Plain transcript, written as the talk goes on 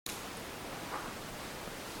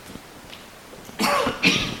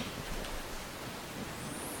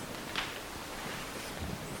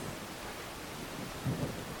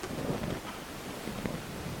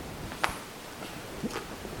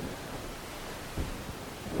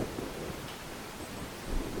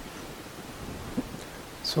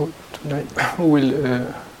So tonight we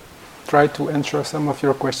will try to answer some of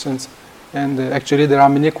your questions. And actually there are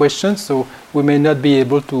many questions, so we may not be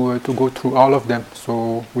able to go through all of them.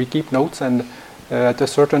 So we keep notes, and at a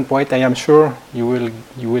certain point I am sure you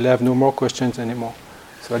will have no more questions anymore.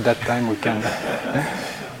 So at that time we can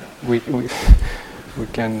we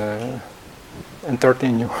can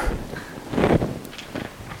entertain you.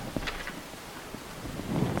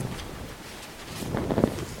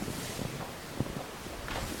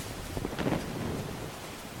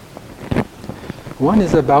 One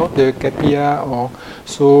is about the kapia, or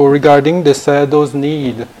so regarding the Sayadaw's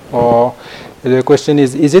need, or the question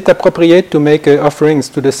is it appropriate to make offerings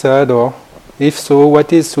to the Sayadaw? If so,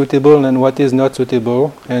 what is suitable and what is not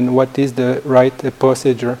suitable, and what is the right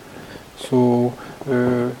procedure? So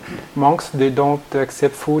monks, they don't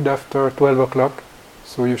accept food after 12 o'clock,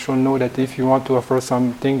 so you should know that if you want to offer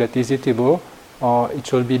something that is eatable, it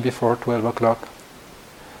should be before 12 o'clock.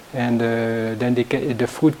 And then the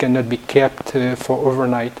food cannot be kept for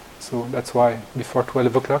overnight, so that's why before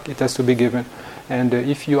 12 o'clock it has to be given. And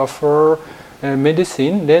if you offer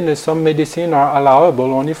medicine, then some medicine are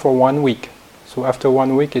allowable only for 1 week. So after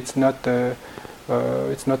 1 week it's not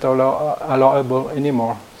allowable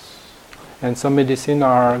anymore. And some medicine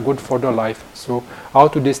are good for the life. So how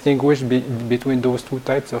to distinguish between those two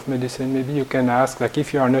types of medicine? Maybe you can ask, like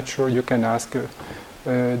if you are not sure, you can ask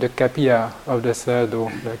the kapia of the Sayadaw,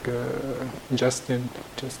 like Justin,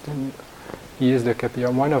 he is the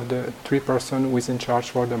kapia, one of the 3 persons who is in charge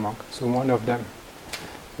for the monk. So one of them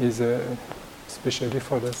is especially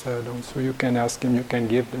for the Sayadaw. So you can ask him, you can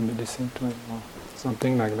give the medicine to him, or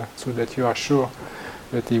something like that, so that you are sure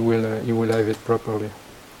that he will have it properly.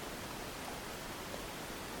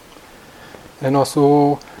 And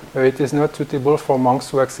also, it is not suitable for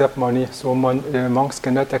monks to accept money. So monks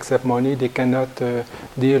cannot accept money, they cannot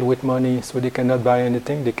deal with money, so they cannot buy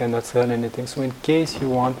anything, they cannot sell anything. So in case you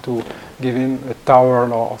want to give him a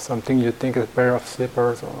towel or something, you think a pair of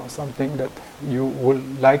slippers or something that you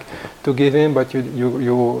would like to give him, but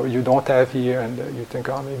you don't have here, and you think,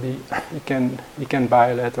 oh, maybe he can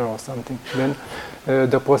buy later or something. Then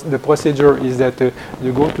the procedure is that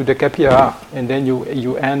you go to the kapia, and then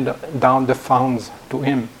you hand down the funds to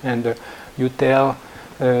him, and you tell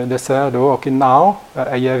the Sayadaw, okay, now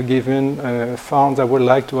I have given funds, I would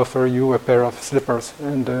like to offer you a pair of slippers,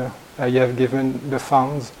 and I have given the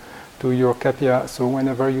funds to your kapia, so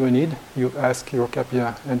whenever you need, you ask your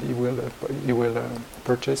kapia, and he will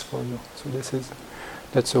purchase for you. So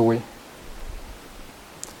that's a way.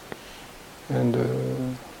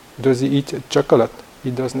 And does he eat chocolate? He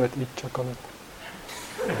does not eat chocolate.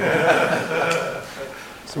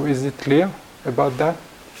 So is it clear about that?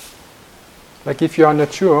 Like if you are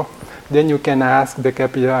not sure, then you can ask the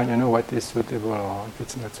kapia, what is suitable or if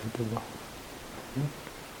it's not suitable.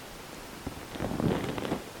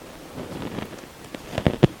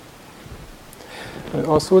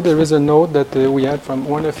 Also, there is a note that we had from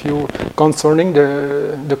one of you concerning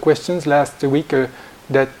the questions last week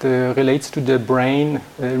that relates to the brain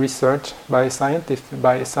research by scientific,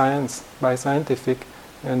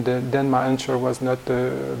 and then my answer was not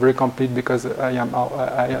very complete because I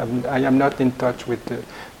am not in touch with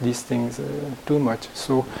these things too much.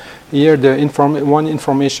 So here one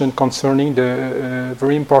information concerning the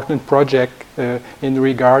very important project in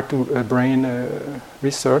regard to brain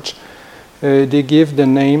research. They give the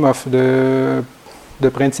name of the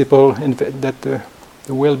principle that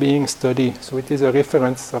the well-being study. So it is a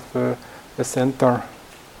reference of a center.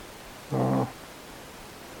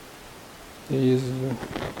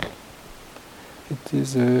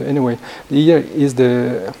 Anyway. Here is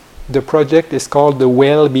the project is called the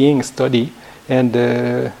well-being study, and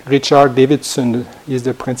Richard Davidson is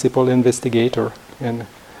the principal investigator and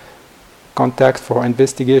contact for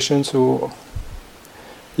investigation. So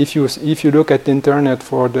if you look at the internet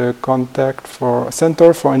for the contact for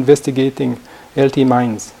Center for Investigating Healthy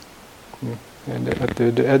Minds, and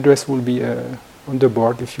the address will be on the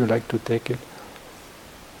board if you like to take it.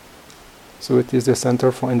 So it is the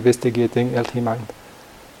Center for Investigating Healthy Mind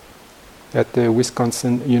at the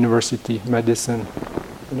Wisconsin University, Madison.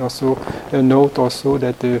 And also a note also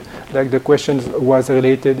that the question was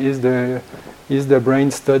related, is the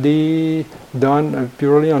brain study done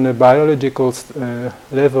purely on a biological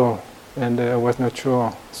level? And I was not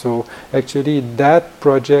sure. So actually that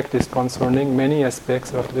project is concerning many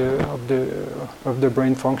aspects of the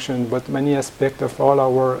brain function, but many aspects of all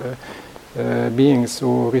our beings.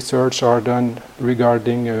 So research are done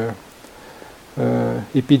regarding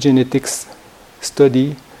epigenetics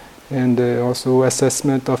study, and also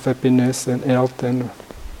assessment of happiness and health,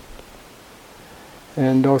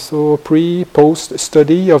 and also pre-post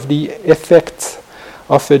study of the effects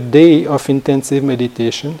of a day of intensive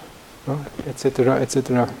meditation, etc.,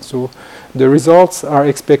 etc. So the results are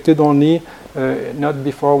expected only not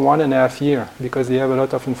before 1.5 years, because they have a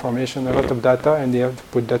lot of information, a lot of data, and they have to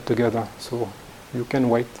put that together. So you can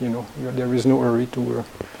wait, there is no hurry to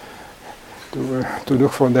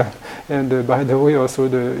look for that. And by the way, also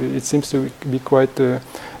it seems to be quite a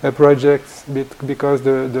project, because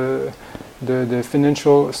the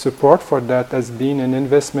financial support for that has been an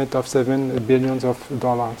investment of $7 billion.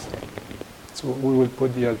 So we will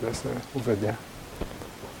put the address over there.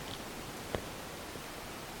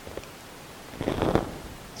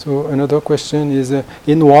 So another question is,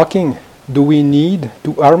 in walking, do we need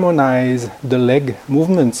to harmonize the leg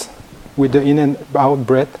movements with the in and out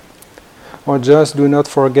breath? Or just do not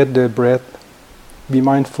forget the breath? Be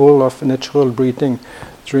mindful of natural breathing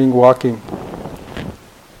during walking.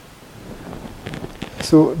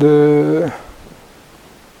 So the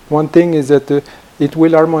one thing is that it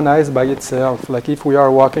will harmonize by itself. Like if we are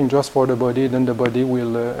walking just for the body, then the body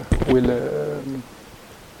will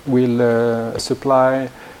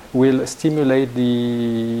stimulate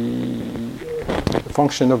the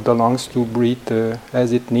function of the lungs to breathe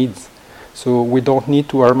as it needs. So we don't need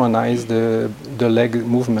to harmonize the leg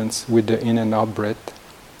movements with the in and out breath.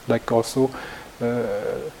 Like also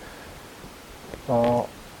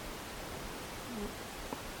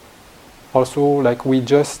like we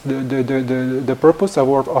just the purpose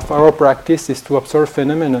of our practice is to observe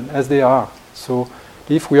phenomena as they are. So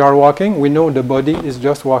if we are walking, we know the body is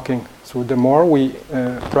just walking. So the more we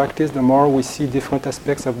practice, the more we see different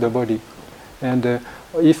aspects of the body. And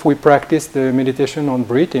if we practice the meditation on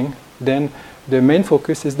breathing, then the main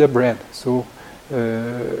focus is the breath. So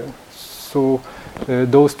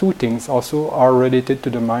those two things also are related to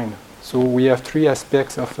the mind. So we have three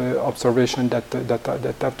aspects of observation that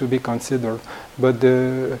have to be considered. But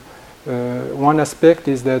the one aspect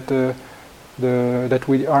is that that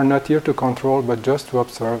we are not here to control, but just to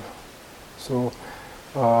observe. So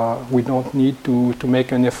we don't need to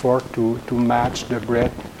make an effort to match the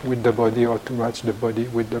breath with the body, or to match the body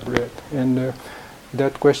with the breath. And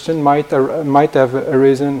that question might have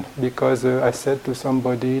arisen because I said to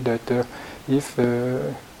somebody that if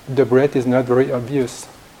the breath is not very obvious,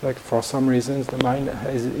 like for some reasons the mind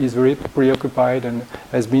is very preoccupied and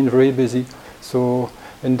has been very busy. So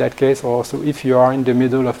in that case also, if you are in the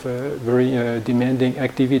middle of a very demanding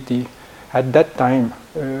activity, at that time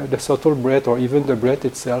the subtle breath or even the breath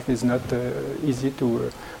itself is not easy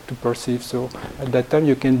to perceive. So at that time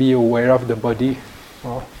you can be aware of the body,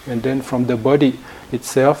 and then from the body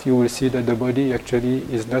itself you will see that the body actually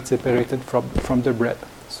is not separated from the breath.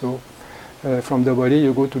 So from the body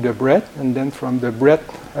you go to the breath, and then from the breath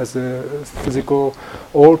as a physical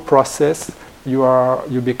whole process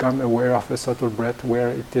you become aware of a subtle breath, where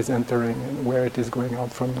it is entering and where it is going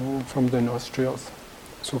out from the nostrils.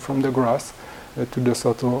 So from the gross to the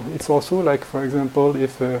subtle. It's also like, for example,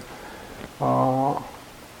 if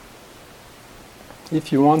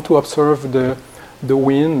you want to observe the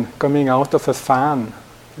wind coming out of a fan,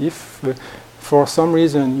 if for some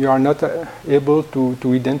reason you are not able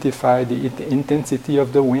to identify the intensity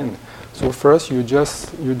of the wind, so first you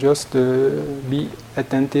just be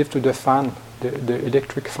attentive to the fan, the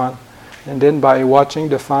electric fan, and then by watching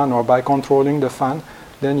the fan or by controlling the fan,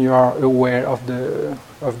 then you are aware of the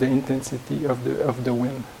intensity of the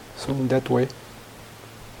wind. So in that way.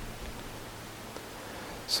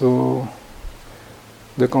 So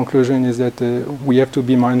the conclusion is that we have to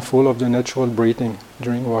be mindful of the natural breathing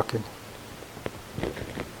during walking.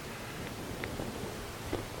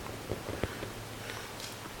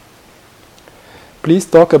 Please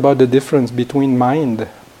talk about the difference between mind,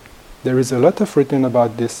 there is a lot of written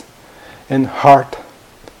about this, and heart,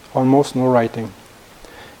 almost no writing.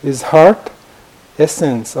 Is heart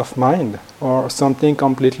essence of mind or something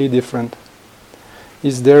completely different?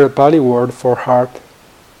 Is there a Pali word for heart?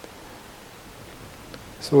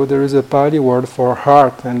 So there is a Pali word for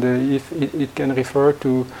heart, and if it can refer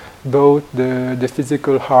to both the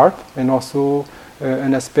physical heart and also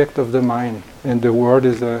an aspect of the mind. And the word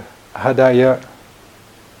is hadaya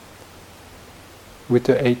with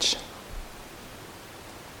a H.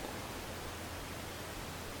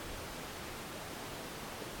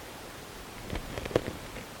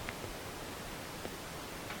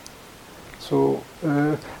 So,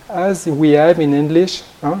 as we have in English,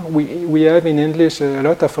 we have in English a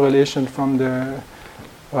lot of relation from the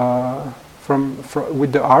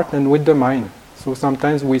with the heart and with the mind. So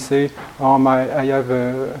sometimes we say, I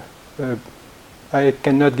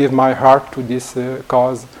cannot give my heart to this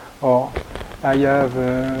cause, or I have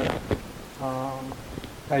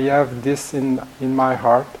I have this in my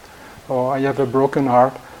heart, or I have a broken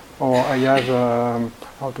heart, or I have,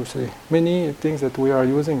 how to say, many things that we are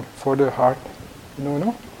using for the heart.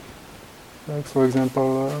 No? Like for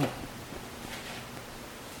example,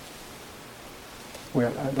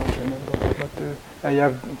 well, I don't remember, but I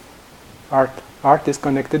have art. Art is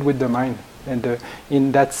connected with the mind. And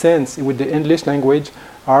in that sense, with the English language,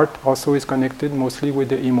 art also is connected mostly with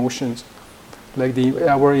the emotions. Like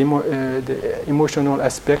the emotional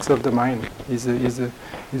aspects of the mind is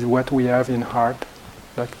what we have in heart.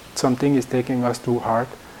 Like something is taking us to heart.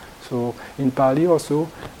 So in Pali also,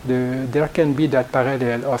 there can be that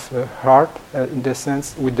parallel of heart in the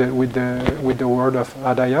sense with the word of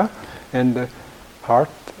Adaya, and heart,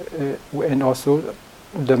 and also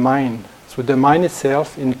the mind. So the mind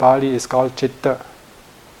itself in Pali is called chitta.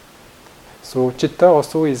 So chitta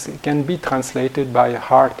also can be translated by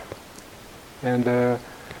heart, and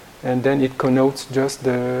then it connotes just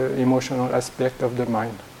the emotional aspect of the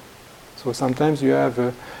mind. So sometimes you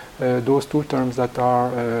have those two terms that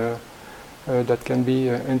are that can be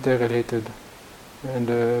interrelated,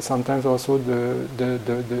 and sometimes also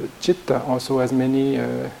the chitta also has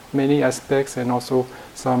many aspects, and also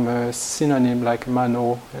some synonym like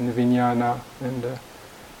mano and vijnana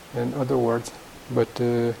and other words, but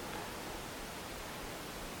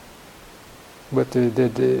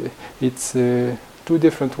it's two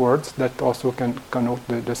different words that also can connote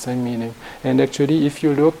the same meaning. And actually, if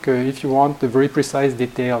you look, if you want the very precise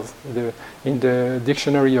details, in the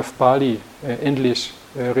dictionary of Pali, English,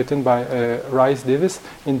 written by Rice Davis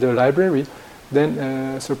in the library,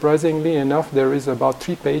 then surprisingly enough, there is about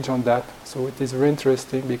 3 pages on that. So it is very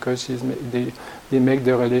interesting because they make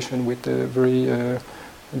the relation with very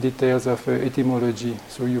details of etymology.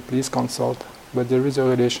 So you please consult. But there is a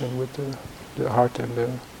relation with the heart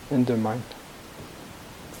and the mind.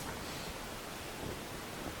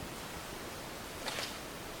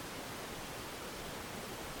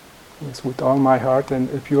 Yes, with all my heart and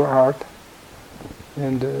a pure heart,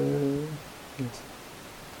 and yes,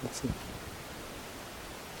 that's it.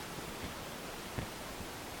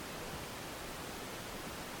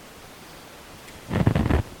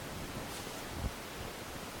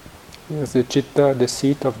 Yes, the chitta, the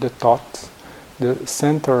seat of the thoughts, the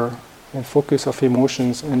center and focus of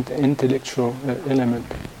emotions and intellectual element.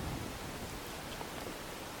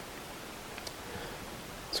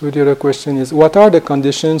 So the other question is, what are the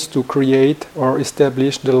conditions to create or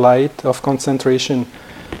establish the light of concentration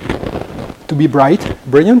to be bright,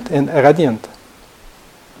 brilliant, and radiant,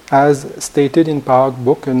 as stated in Park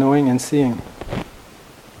book, Knowing and Seeing?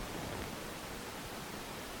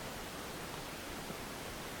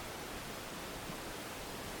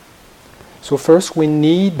 So first we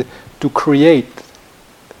need to create.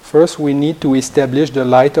 First we need to establish the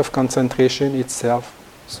light of concentration itself.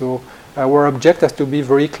 So our object has to be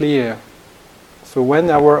very clear. So when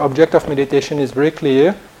our object of meditation is very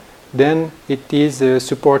clear, then it is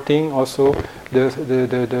supporting also the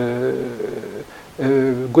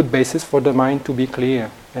good basis for the mind to be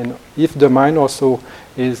clear. And if the mind also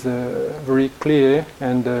is very clear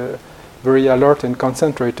and very alert and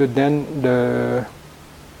concentrated, then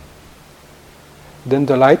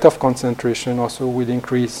the light of concentration also will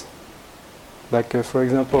increase. Like for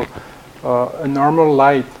example, a normal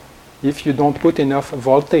light, if you don't put enough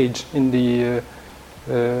voltage in the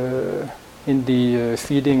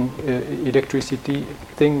feeding electricity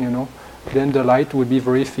thing, then the light will be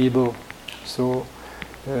very feeble. So,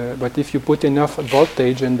 but if you put enough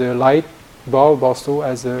voltage, and the light bulb also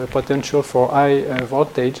has a potential for high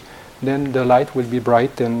voltage, then the light will be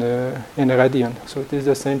bright and radiant. So it is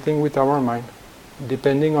the same thing with our mind.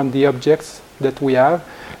 Depending on the objects that we have,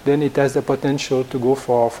 then it has the potential to go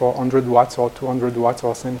for 100 watts or 200 watts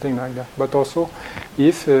or something like that. But also,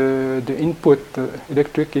 if the input,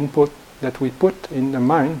 electric input that we put in the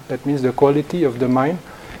mind, that means the quality of the mind,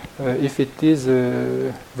 if it is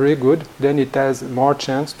very good, then it has more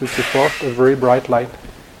chance to support a very bright light.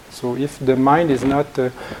 So if the mind is not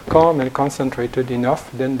calm and concentrated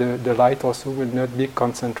enough, then the light also will not be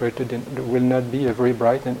concentrated and will not be very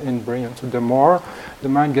bright and brilliant. So the more the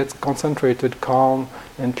mind gets concentrated, calm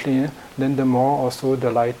and clear, then the more also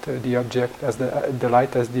the light, the object as the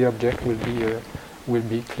light as the object will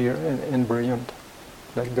be clear and brilliant.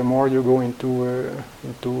 Like the more you go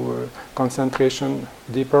into concentration,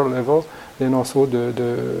 deeper level, then also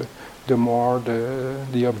the more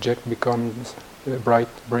the object becomes bright,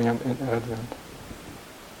 brilliant, and radiant.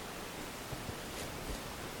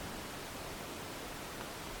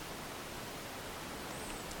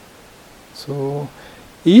 So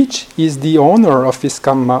each is the owner of his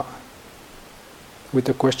karma, with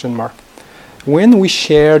a question mark. when we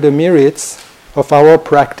share the merits of our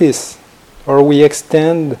practice, or we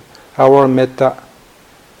extend our metta,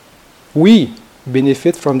 we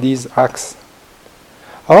benefit from these acts.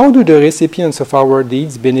 How do the recipients of our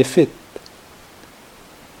deeds benefit?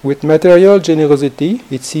 With material generosity,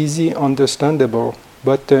 it's easy, understandable,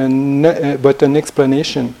 but an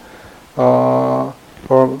explanation or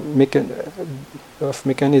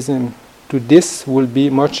mechanism to this will be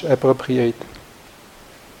much appropriate.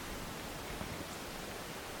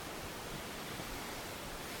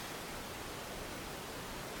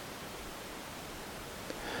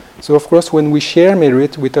 So of course, when we share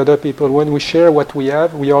merit with other people, when we share what we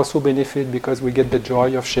have, we also benefit because we get the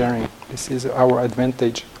joy of sharing. This is our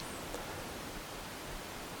advantage.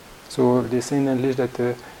 So they say in English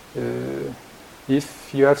that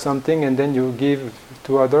if you have something and then you give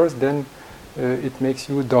to others, then it makes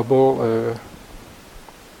you double,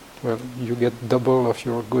 well, you get double of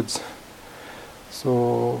your goods.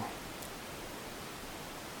 So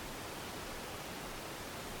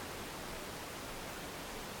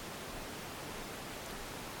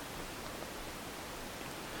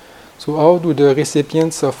how do the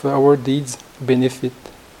recipients of our deeds benefit?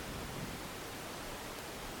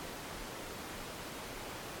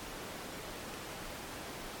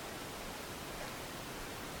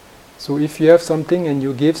 So if you have something and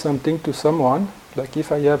you give something to someone, like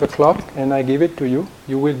if I have a clock and I give it to you,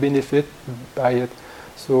 you will benefit by it.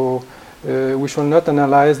 So we shall not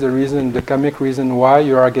analyze the reason, the karmic reason why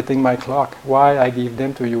you are getting my clock, why I give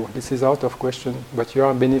them to you. This is out of question, but you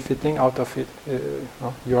are benefiting out of it.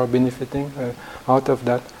 You are benefiting out of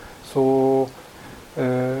that. So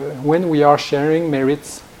when we are sharing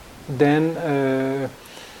merits, then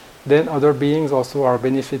other beings also are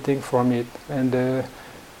benefiting from it. And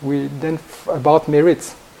about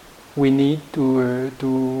merits, we need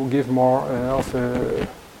to give more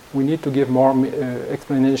we need to give more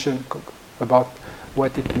explanation about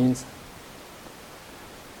what it means.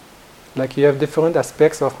 Like you have different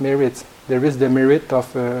aspects of merits. There is the merit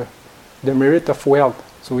of wealth.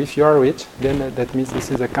 So if you are rich, then that means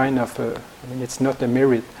this is a kind of it's not a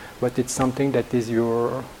merit, but it's something that is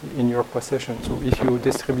in your possession. So if you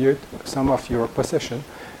distribute some of your possession,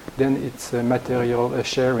 then it's a material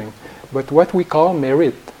sharing. But what we call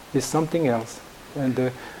merit is something else.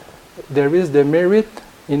 And there is the merit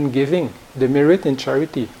in giving, the merit in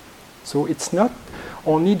charity. So it's not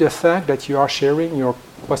only the fact that you are sharing your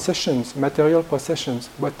possessions, material possessions,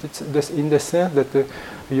 but it's in the sense that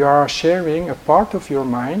you are sharing a part of your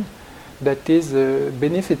mind that is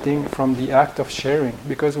benefiting from the act of sharing.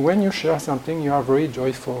 Because when you share something, you are very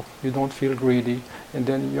joyful, you don't feel greedy, and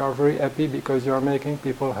then you are very happy because you are making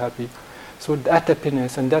people happy. So that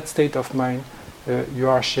happiness and that state of mind, you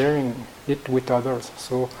are sharing it with others.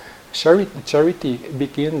 So charity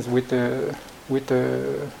begins with a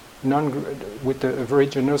very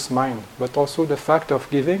generous mind, but also the fact of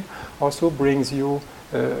giving also brings you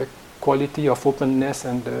quality of openness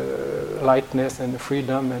and lightness and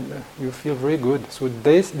freedom, and you feel very good. So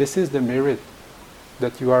this is the merit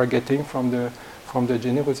that you are getting from the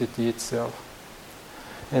generosity itself.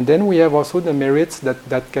 And then we have also the merits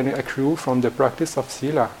that can accrue from the practice of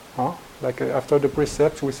sila. Like after the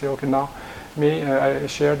precepts, we say, okay, now may I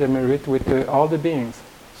share the merit with all the beings.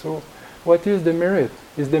 So what is the merit?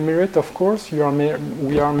 Is the merit, of course, we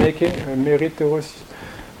are making meritorious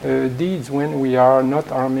deeds when we are not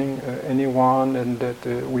harming anyone, and that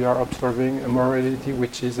we are observing a morality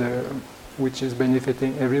which is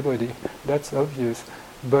benefiting everybody. That's obvious.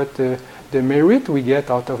 But the merit we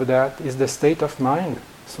get out of that is the state of mind.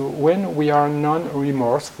 So when we are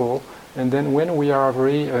non-remorseful, and then when we are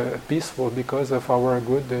very peaceful because of our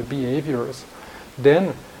good behaviors,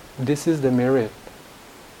 then this is the merit.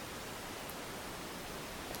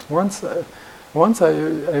 Once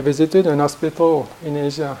I visited an hospital in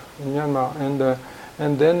Asia, in Myanmar,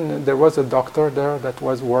 and then there was a doctor there that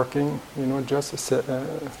was working, just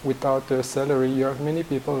without a salary. You have many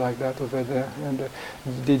people like that over there, and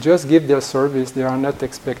they just give their service. They are not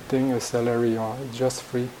expecting a salary, or it's just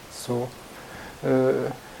free. So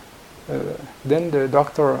then the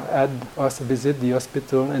doctor had us visit the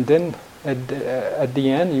hospital, and then at the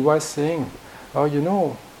end he was saying,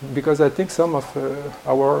 "Oh, because I think some of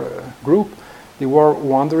our group, they were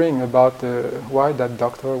wondering about why that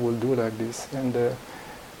doctor will do like this." And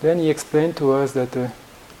then he explained to us that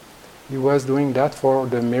he was doing that for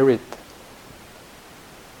the merit.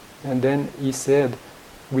 And then he said,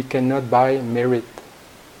 we cannot buy merit.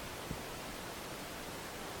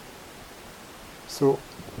 So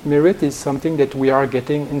merit is something that we are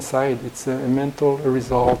getting inside. It's a mental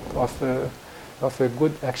result of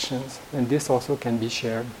good actions, and this also can be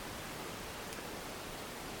shared.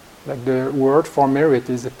 Like the word for merit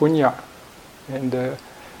is punya, and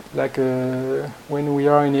when we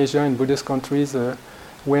are in Asia, in Buddhist countries,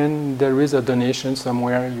 when there is a donation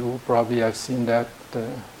somewhere, you probably have seen that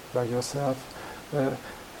by yourself.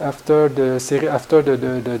 After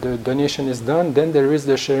the donation is done, then there is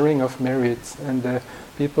the sharing of merits, and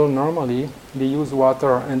people normally they use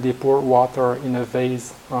water and they pour water in a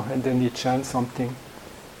vase, and then they chant something,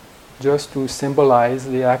 just to symbolize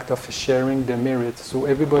the act of sharing the merits. So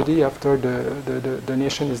everybody, after the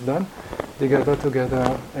donation is done, they gather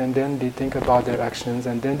together and then they think about their actions,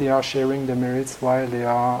 and then they are sharing the merits while they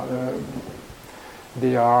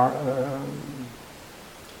are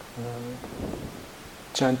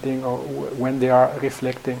chanting, or when they are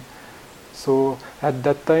reflecting. So at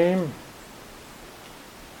that time,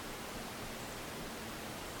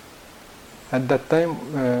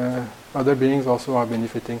 other beings also are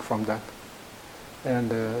benefiting from that,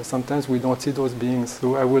 and sometimes we don't see those beings.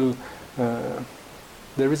 So I will.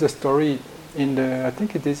 There is a story in the. I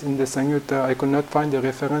think it is in the Samyutta. I could not find the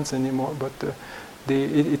reference anymore, but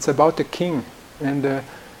it's about a king and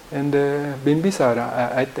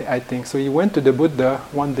Bimbisara. I think so. He went to the Buddha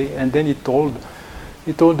one day, and then he told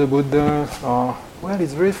the Buddha, "Well,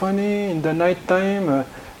 it's very funny in the night time."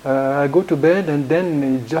 I go to bed and then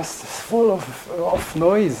it's just full of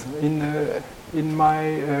noise in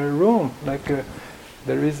my room. Like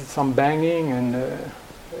there is some banging and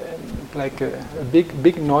like a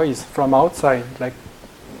big noise from outside, like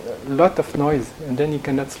a lot of noise, and then he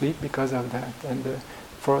cannot sleep because of that. And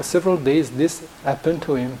for several days this happened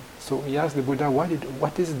to him. So he asked the Buddha,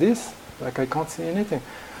 "What is this? Like I can't see anything."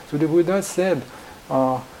 So the Buddha said,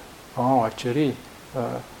 actually.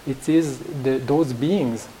 It is those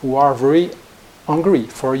beings who are very hungry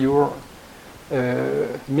for your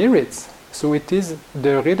merits. So it is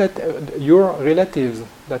your relatives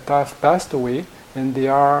that have passed away, and they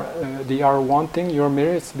are wanting your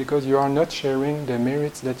merits because you are not sharing the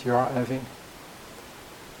merits that you are having.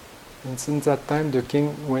 And since that time, the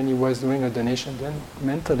king, when he was doing a donation, then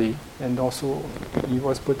mentally, and also he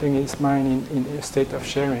was putting his mind in a state of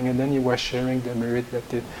sharing, and then he was sharing the merit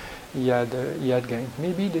that he had gained.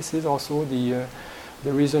 Maybe this is also the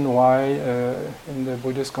reason why in the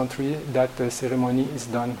Buddhist country that ceremony is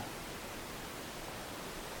done.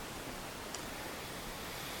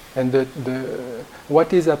 And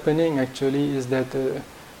what is happening actually is that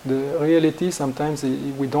the reality sometimes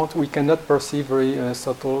we cannot perceive very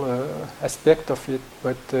subtle aspect of it,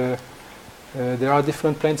 but there are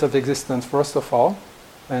different planes of existence. First of all.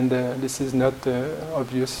 And this is not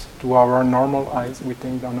obvious to our normal eyes. We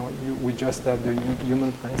think, we just have the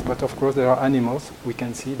human planes. But of course, there are animals. We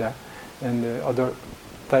can see that, and other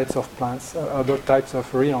types of plants, other types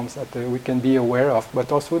of realms that we can be aware of. But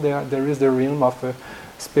also, there is the realm of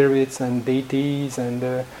spirits and deities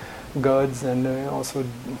and gods, and also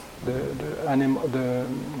the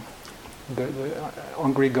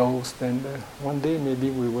hungry ghost, and one day maybe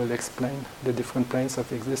we will explain the different planes of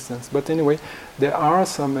existence. But anyway, there are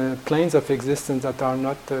some planes of existence that are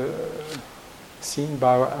not seen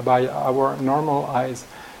by our normal eyes,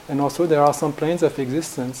 and also there are some planes of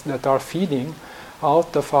existence that are feeding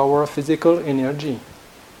out of our physical energy,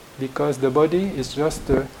 because the body is just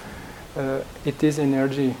it is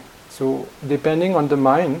energy. So depending on the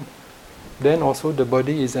mind, then also the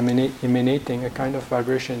body is emanating a kind of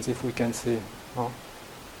vibrations, if we can say.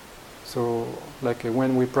 So, like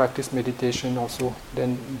when we practice meditation, also,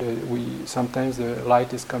 then sometimes the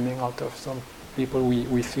light is coming out of some people.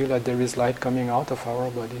 We feel that there is light coming out of our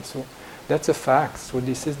body. So that's a fact. So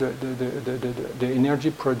this is the energy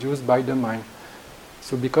produced by the mind.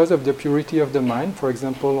 So because of the purity of the mind, for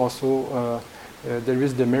example, also. There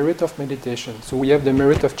is the merit of meditation. So we have the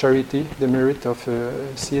merit of charity, the merit of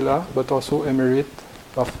sila, but also a merit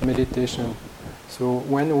of meditation. So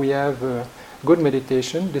when we have good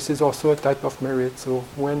meditation, this is also a type of merit. So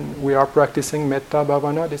when we are practicing metta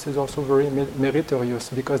bhavana, this is also very meritorious,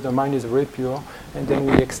 because the mind is very pure, and then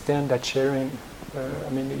we extend that sharing.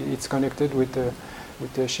 It's connected with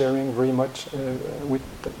sharing very much, with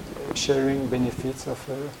sharing benefits of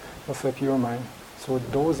a pure mind. So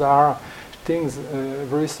those are things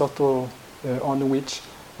very subtle on which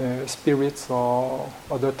spirits or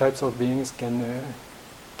other types of beings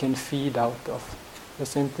can feed out of. The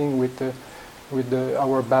same thing with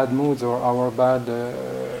our bad moods or our bad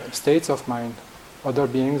states of mind. Other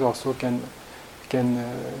beings also can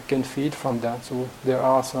feed from that. So there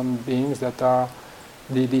are some beings that are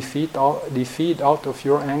they feed out of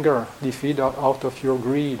your anger, they feed out of your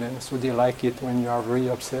greed, and so they like it when you are very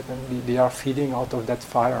upset, and they are feeding out of that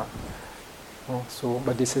fire.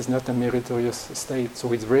 But this is not a meritorious state,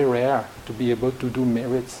 so it's very rare to be able to do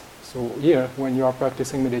merits So here, when you are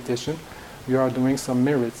practicing meditation, you are doing some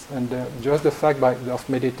merits, and just the fact of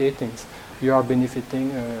meditating, you are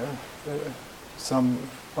benefiting some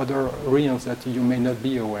other realms that you may not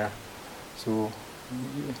be aware. So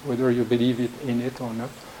whether you believe in it or not,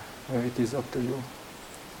 it is up to you.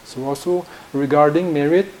 So also regarding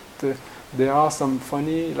merit, there are some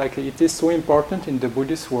funny, like it is so important in the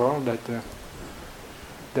Buddhist world that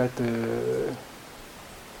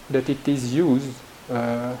it is used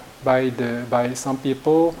by some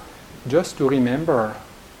people just to remember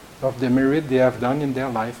of the merit they have done in their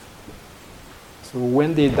life. So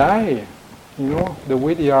when they die, the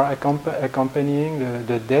way they are accompanying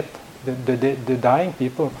the death, the dying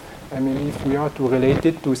people. I mean, if we are to relate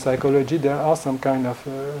it to psychology, there are some kind of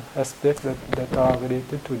aspects that are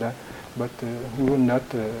related to that, but we will not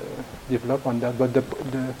develop on that. But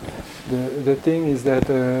the thing is that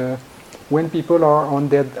when people are on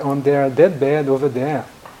their deathbed over there,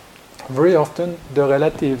 very often the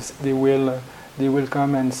relatives they will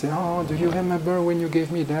come and say, "Oh, do you remember when you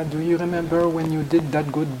gave me that? Do you remember when you did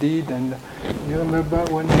that good deed? And do you remember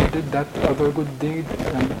when you did that other good deed?"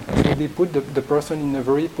 And so they put the person in a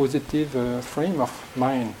very positive frame of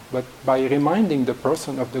mind. But by reminding the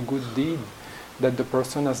person of the good deed that the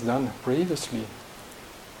person has done previously,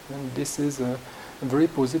 and this is very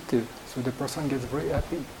positive. So the person gets very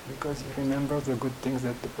happy because he remembers the good things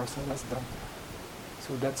that the person has done.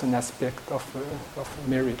 So that's an aspect of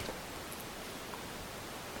merit.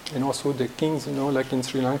 And also the kings, like in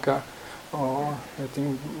Sri Lanka, or I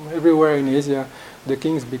think everywhere in Asia, the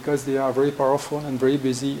kings, because they are very powerful and very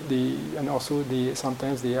busy, and also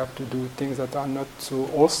sometimes they have to do things that are not so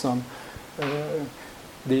awesome.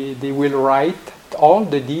 They will write all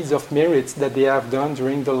the deeds of merits that they have done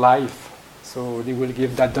during the life. So they will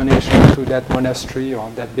give that donation to that monastery, or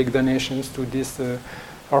that big donations to this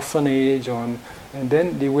orphanage, and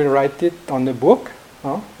then they will write it on the book.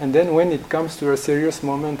 And then when it comes to a serious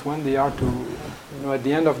moment, when they are to, at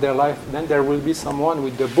the end of their life, then there will be someone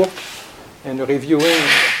with the book and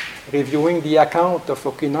reviewing the account of,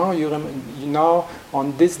 okay, now now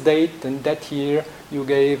on this date and that year you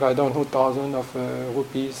gave, I don't know, thousands of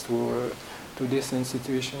rupees to this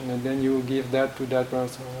institution, and then you give that to that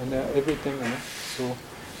person, and everything.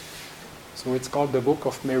 So it's called the Book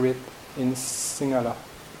of Merit in Sinhala,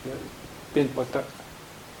 Pinpota.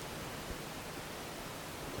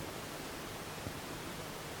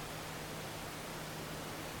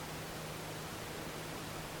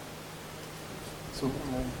 So I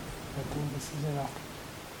think this is enough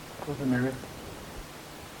for the merit.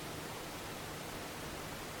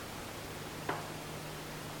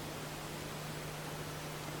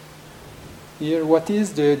 Here, what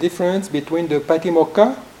is the difference between the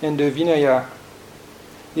Patimokkha and the Vinaya?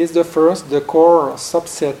 Is the first the core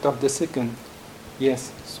subset of the second?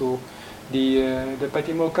 Yes. So the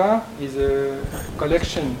Patimokkha is a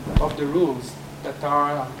collection of the rules that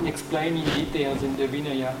are explained in details in the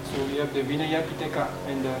Vinaya. So we have the Vinaya Pitaka,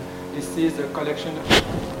 and this is a collection.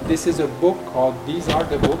 This is a book, or these are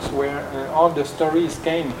the books where all the stories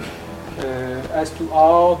came as to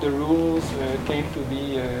all the rules came to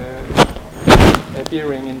be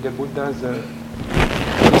appearing in the Buddha's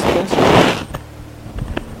dispensation.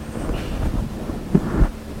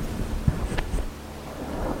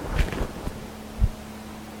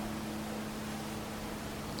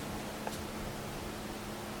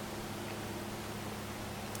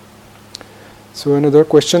 So another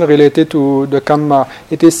question related to the Kamma.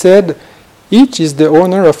 It is said, each is the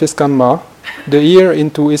owner of his Kamma, the ear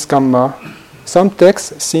into his Kamma. Some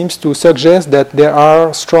text seems to suggest that there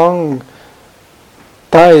are strong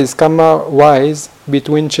ties, Kamma-wise,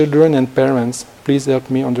 between children and parents. Please help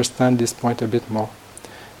me understand this point a bit more.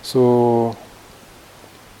 So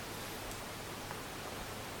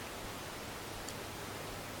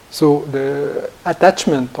the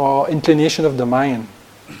attachment or inclination of the mind,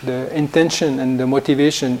 the intention and the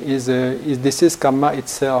motivation is Kamma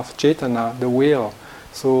itself, Cetana, the will.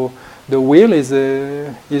 So the will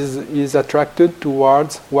is attracted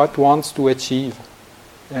towards what wants to achieve,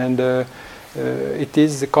 and it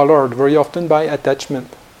is colored very often by attachment.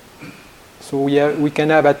 So we can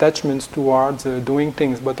have attachments towards doing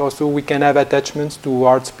things, but also we can have attachments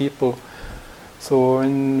towards people. So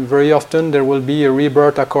very often there will be a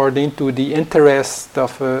rebirth according to the interest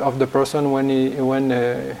of the person when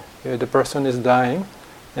the person is dying,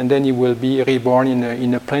 and then he will be reborn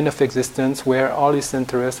in a plane of existence where all his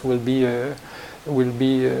interests will be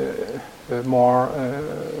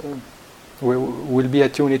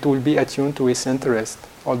attuned. It will be attuned to his interest.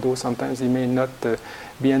 Although sometimes he may not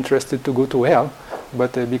be interested to go to hell,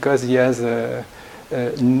 but because he has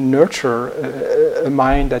nurture a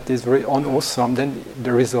mind that is very unwholesome, then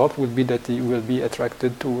the result will be that he will be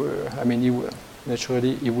attracted to. He will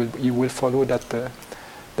naturally he will follow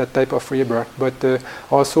that type of rebirth. But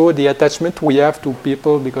also the attachment we have to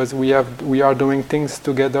people, because we are doing things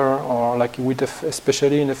together, or like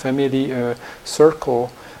especially in a family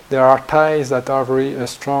circle, there are ties that are very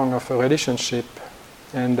strong of a relationship.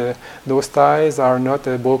 And those ties are not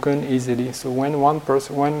broken easily. So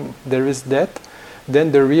when there is death,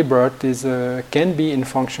 then the rebirth can be in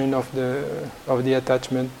function of the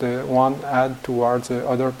attachment one had towards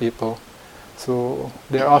other people. So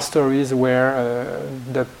there are stories where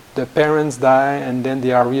the parents die and then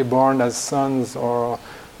they are reborn as sons or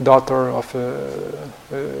daughter of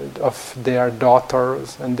their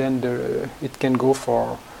daughters, and then it can go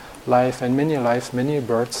for life and many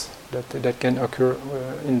births that can occur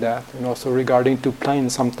in that. And also regarding to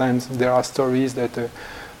planes, sometimes there are stories that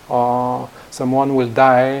someone will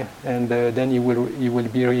die and then he will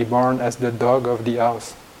be reborn as the dog of the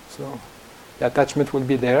house. So the attachment will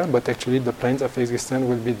be there, but actually the planes of existence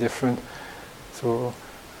will be different. So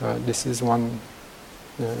this is one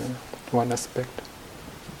aspect.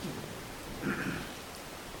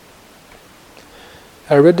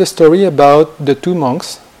 I read the story about the two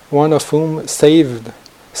monks, one of whom saved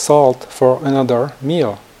salt for another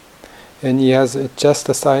meal, and he has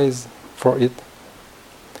chastised for it.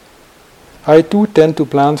 I too tend to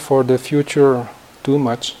plan for the future too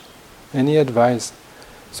much. Any advice?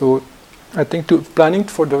 So I think planning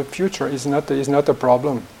for the future is not a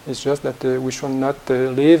problem. It's just that we should not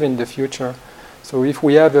live in the future. So if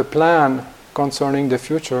we have a plan concerning the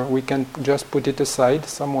future, we can just put it aside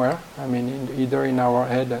somewhere. Either in our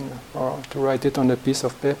head or to write it on a piece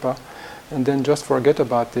of paper, and then just forget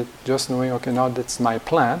about it. Just knowing, okay, now that's my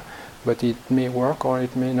plan, but it may work or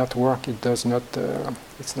it may not work. It does not.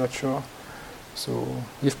 It's not sure. So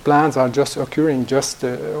if plans are just occurring, just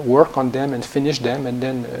work on them and finish them and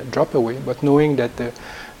then drop away. But knowing that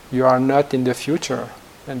you are not in the future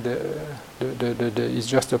and it's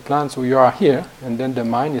just a plan, so you are here and then the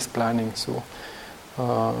mind is planning. So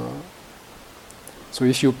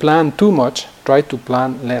if you plan too much, try to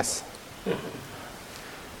plan less.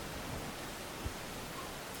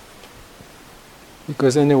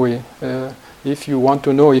 Because anyway, if you want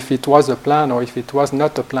to know if it was a plan or if it was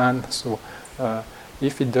not a plan, so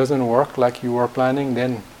if it doesn't work like you were planning,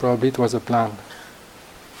 then probably it was a plan.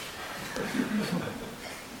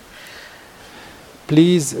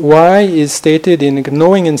 Please, why is stated in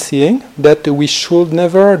Knowing and Seeing that we should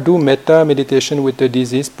never do metta meditation with a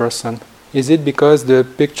diseased person? Is it because the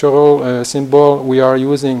pictorial symbol we are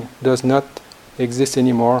using does not exist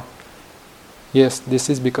anymore? Yes, this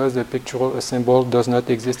is because the pictorial symbol does not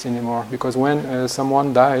exist anymore. Because when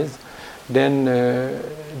someone dies, then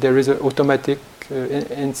there is an automatic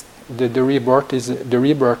the rebirth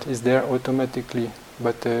is there automatically,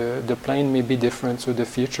 but the plane may be different, so the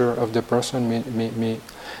future of the person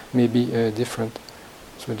may be different.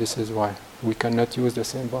 So this is why we cannot use the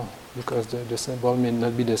symbol, because the symbol may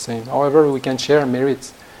not be the same. However, we can share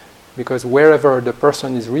merits, because wherever the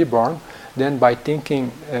person is reborn, then by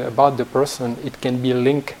thinking about the person, it can be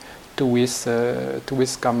linked to his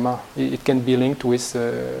karma. It can be linked to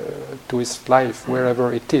his life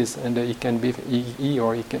wherever it is, and he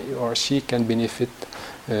or she can benefit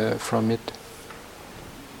from it.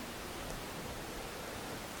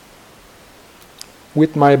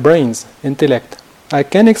 With my brain's intellect, I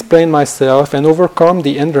can explain myself and overcome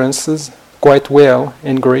the hindrances quite well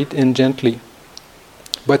and great and gently.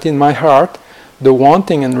 But in my heart, the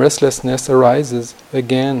wanting and restlessness arises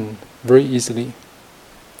again very easily.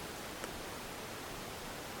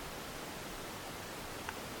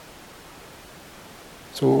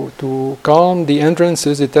 So to calm the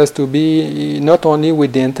hindrances, it has to be not only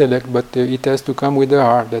with the intellect, but it has to come with the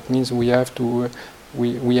heart. That means we have to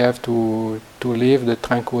live the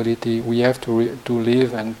tranquility. We have to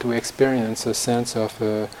live and to experience a sense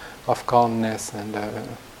of calmness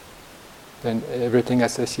and everything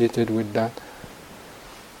associated with that.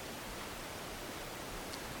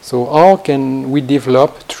 So how can we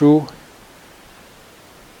develop true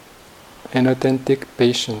and authentic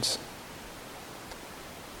patience?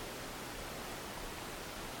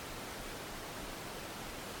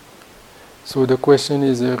 So the question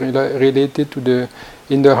is related to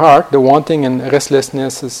in the heart, the wanting and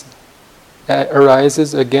restlessness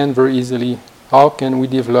arises again very easily. How can we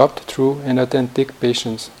develop true and authentic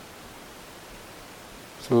patience?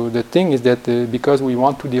 So the thing is that because we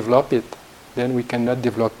want to develop it, then we cannot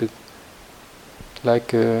develop it.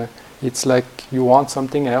 It's like you want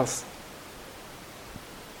something else.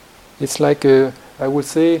 It's like I would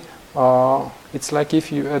say it's like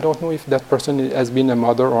if you, I don't know if that person has been a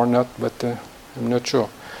mother or not, but I'm not sure.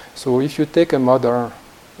 So if you take a mother,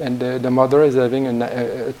 and the mother is having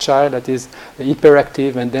a child that is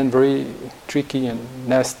hyperactive and then very tricky and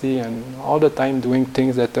nasty and all the time doing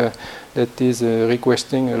things that is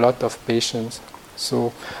requesting a lot of patience.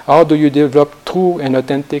 So how do you develop true and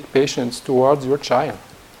authentic patience towards your child?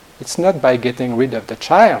 It's not by getting rid of the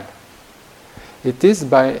child. It is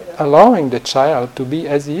by allowing the child to be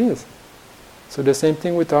as he is. So the same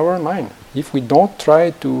thing with our mind. If we don't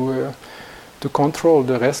try to control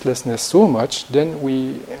the restlessness so much, then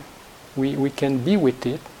we can be with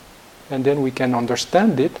it, and then we can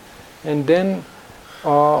understand it, and then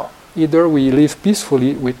either we live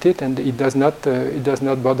peacefully with it, and it does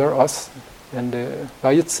not bother us, and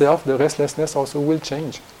by itself the restlessness also will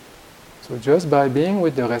change. So just by being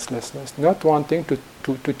with the restlessness, not wanting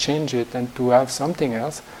to change it and to have something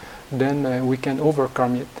else, then we can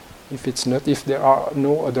overcome it. If there are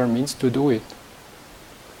no other means to do it.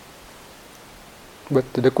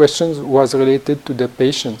 But the question was related to the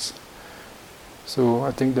patience. So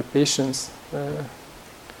I think the patience,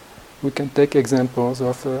 we can take examples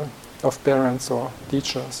of parents or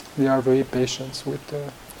teachers. They are very patient with,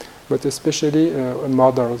 but especially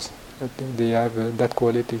mothers. I think they have that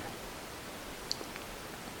quality.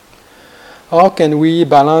 How can we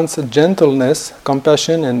balance gentleness,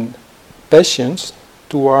 compassion, and patience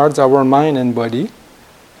towards our mind and body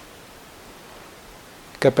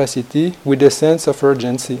capacity with a sense of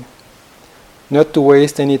urgency, not to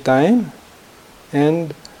waste any time,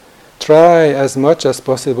 and try as much as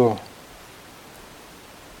possible?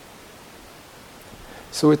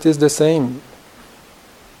 So it is the same.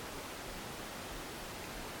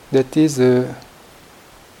 That is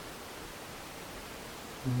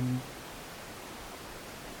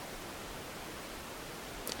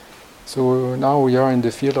so now we are in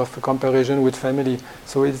the field of comparison with family.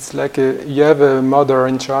 So it's like you have a mother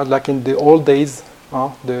in charge, like in the old days,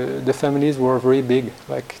 the families were very big,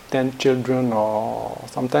 like 10 children or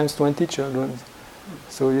sometimes 20 children.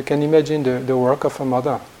 So you can imagine the work of a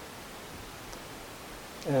mother.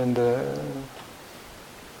 And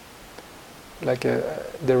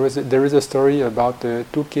there is a story about 2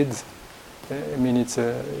 kids. I mean, it's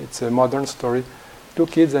a modern story. 2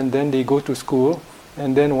 kids, and then they go to school.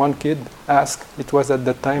 And then one kid asked, it was at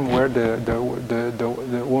the time where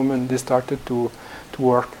the woman, they started to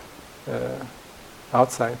work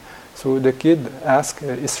outside. So the kid asked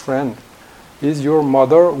his friend, "Is your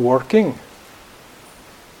mother working?"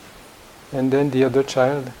 And then the other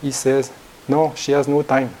child, he says, "No, she has no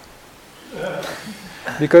time."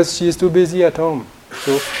 Because she is too busy at home.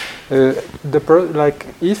 So like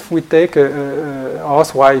if we take a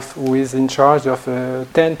housewife who is in charge of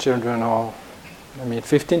 10 children or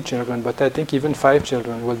 15 children, but I think even 5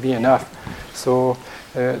 children will be enough. So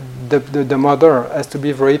the mother has to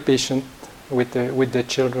be very patient with the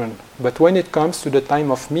children. But when it comes to the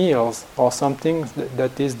time of meals or something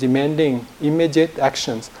that is demanding immediate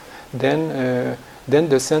actions, then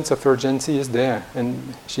the sense of urgency is there,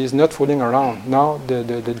 and she is not fooling around. Now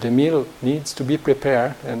the meal needs to be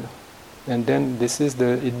prepared, and then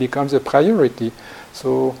it becomes a priority.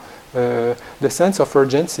 So the sense of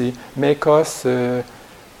urgency makes us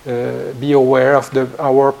be aware of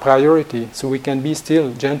our priority, so we can be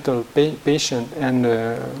still gentle, patient, and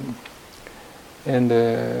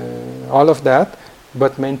all of that,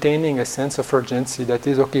 but maintaining a sense of urgency that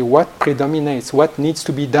is, okay, what predominates, what needs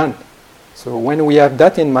to be done. So when we have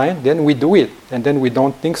that in mind, then we do it, and then we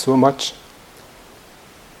don't think so much.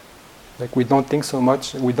 Like we don't think so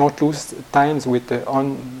much, we don't lose times with the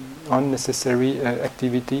unnecessary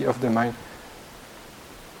activity of the mind.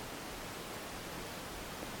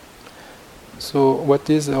 So what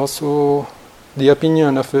is also the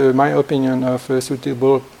opinion of my opinion of a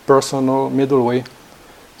suitable personal middle way?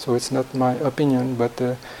 So it's not my opinion, but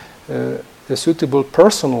a suitable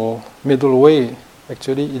personal middle way,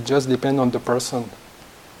 actually it just depends on the person.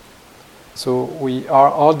 So we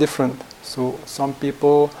are all different. So some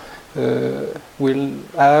people will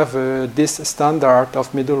have this standard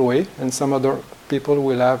of middle way, and some other people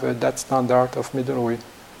will have that standard of middle way.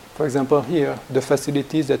 For example, here, the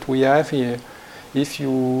facilities that we have here, if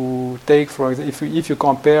you take, if you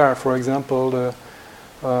compare, for example,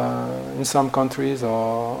 in some countries,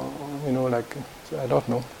 or like I don't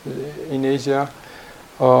know, in Asia,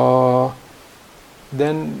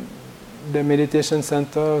 then the meditation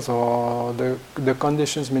centers or the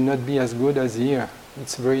conditions may not be as good as here.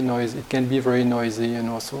 It's very noisy. It can be very noisy, and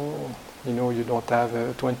also, you don't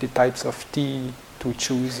have 20 types of tea to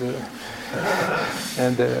choose,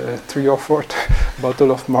 and 3 or 4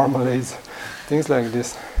 bottle of marmalades, things like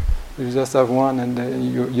this. You just have one,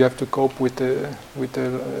 and you have to cope with a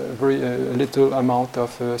very little amount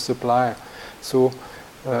of supply. So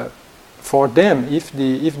for them, if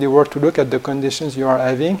they were to look at the conditions you are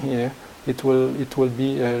having here, it will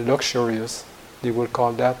be luxurious. They will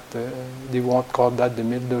call that. They won't call that the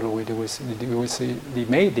middle way. They will say. They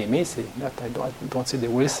may say that. I don't say they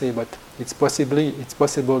will say, but it's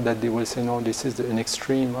possible that they will say, no, this is an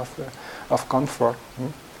extreme of comfort.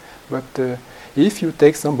 But if you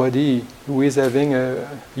take somebody who is having a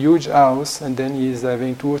huge house and then he is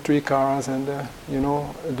having 2 or 3 cars, and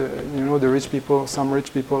the rich people, some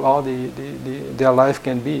rich people, all their life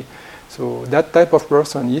can be. So that type of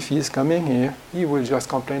person, if he is coming here, he will just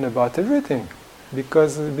complain about everything,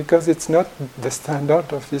 because it's not the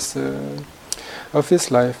standard of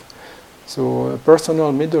his life. So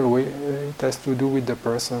personal middle way, it has to do with the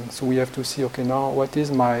person. So we have to see, okay, now what is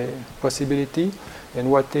my possibility, and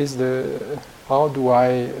what is how do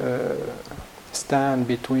I stand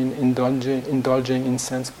between indulging in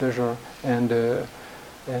sense pleasure and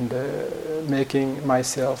making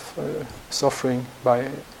myself suffering by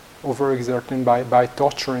overexerting, by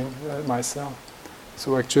torturing myself.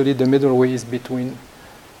 So actually the middle way is between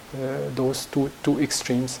those two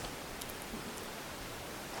extremes.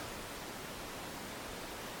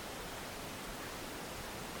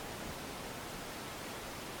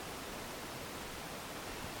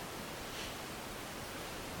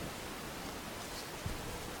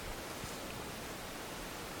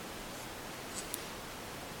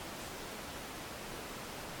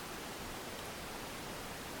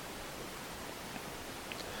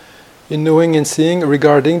 In Knowing and Seeing,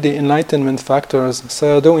 regarding the enlightenment factors,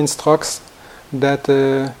 Sayadaw instructs that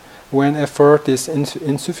when effort is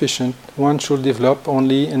insufficient, one should develop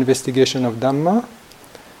only investigation of Dhamma,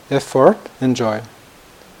 effort, and joy.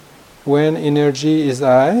 When energy is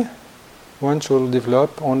high, one should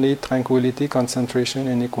develop only tranquility, concentration,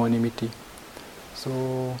 and equanimity.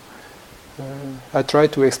 So I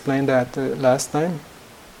tried to explain that last time,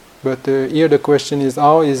 but here the question is,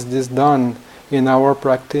 how is this done in our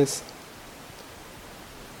practice?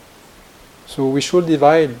 So we should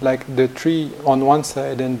divide like the 3 on one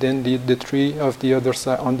side and then the 3 of the other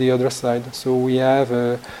side on the other side. So we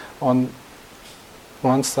have on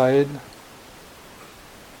one side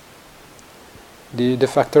the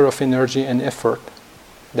factor of energy and effort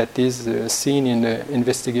that is seen in the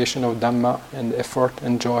investigation of Dhamma, and effort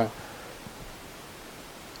and joy.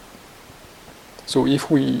 So if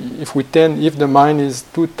the mind is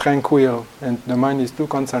too tranquil and the mind is too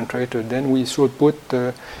concentrated, then we should put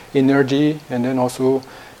energy, and then also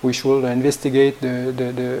we should investigate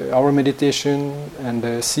our meditation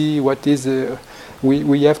and see what is.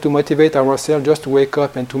 We have to motivate ourselves just to wake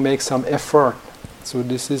up and to make some effort. So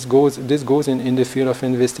this goes in the field of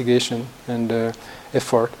investigation and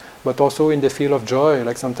effort, but also in the field of joy.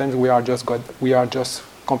 Like sometimes we are just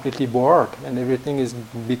completely bored, and everything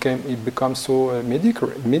becomes so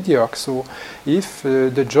mediocre. So if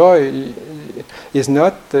the joy is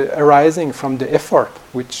not arising from the effort,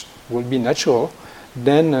 which will be natural,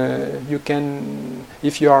 then you can,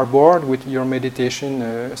 if you are bored with your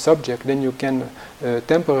meditation subject, then you can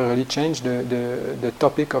temporarily change the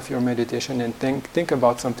topic of your meditation and think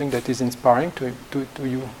about something that is inspiring to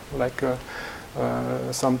you, like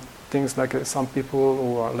some things, like some people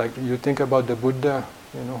who are like, you think about the Buddha.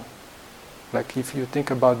 Like if you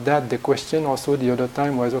think about that, the question also the other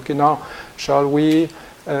time was, okay, now shall we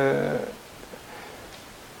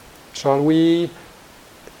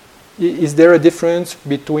is there a difference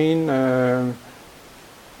between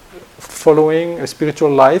following a spiritual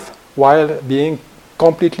life while being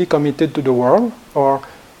completely committed to the world, or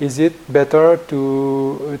is it better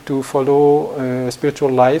to follow a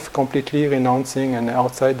spiritual life completely renouncing and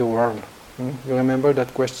outside the world? You remember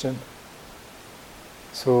that question?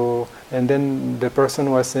 So, and then the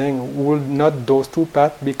person was saying, would not those 2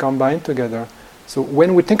 paths be combined together? So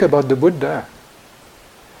when we think about the Buddha,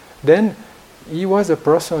 then he was a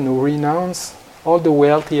person who renounced all the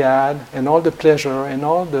wealth he had and all the pleasure and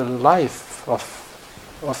all the life of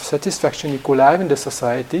satisfaction he could have in the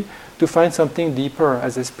society to find something deeper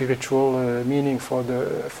as a spiritual meaning for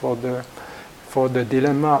the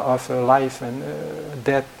dilemma of life and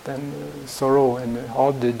death and sorrow and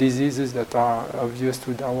all the diseases that are obvious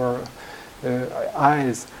to our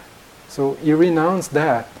eyes. So he renounced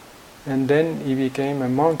that, and then he became a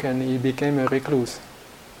monk and he became a recluse.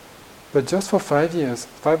 But just for 5 years,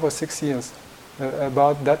 5 or 6 years,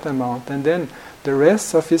 about that amount. And then the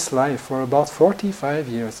rest of his life, for about 45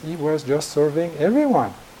 years, he was just serving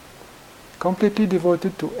everyone. Completely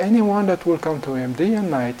devoted to anyone that will come to him, day and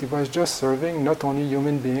night. He was just serving not only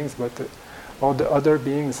human beings, but or the other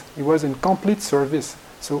beings. He was in complete service.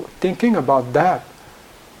 So thinking about that,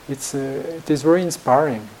 it is very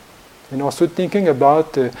inspiring. And also thinking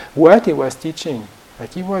about what he was teaching.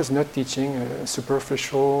 Like he was not teaching a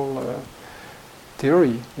superficial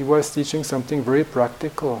theory. He was teaching something very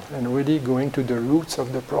practical and really going to the roots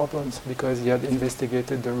of the problems, because he had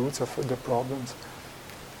investigated the roots of the problems.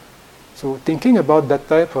 So thinking about that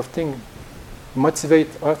type of thing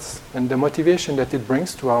motivates us, and the motivation that it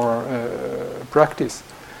brings to our practice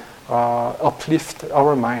uplift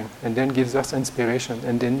our mind, and then gives us inspiration,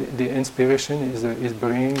 and then the inspiration is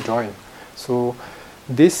bringing joy. So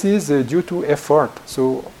this is due to effort.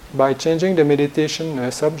 So by changing the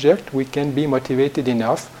meditation subject, we can be motivated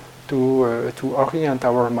enough to orient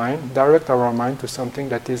our mind, direct our mind to something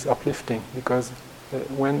that is uplifting. Because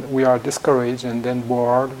when we are discouraged and then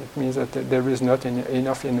bored, it means that there is not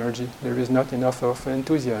enough energy, there is not enough of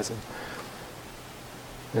enthusiasm.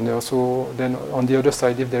 And also, then on the other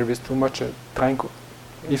side, if there is too much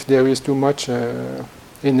if there is too much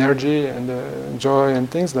energy and joy and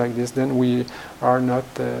things like this, then we are not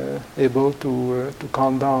able to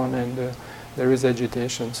calm down, and there is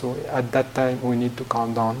agitation. So at that time, we need to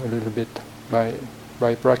calm down a little bit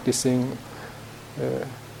by practicing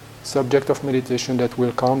subject of meditation that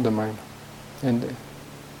will calm the mind, and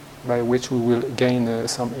by which we will gain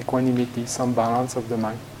some equanimity, some balance of the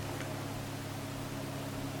mind.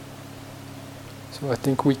 So I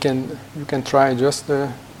think you can try just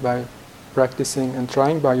by practicing and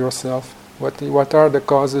trying by yourself what are the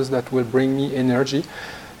causes that will bring me energy,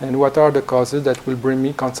 and what are the causes that will bring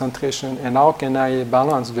me concentration, and how can I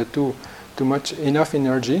balance the two? Enough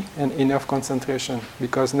energy and enough concentration,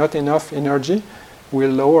 because not enough energy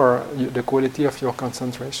will lower the quality of your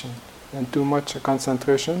concentration, and too much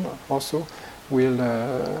concentration also will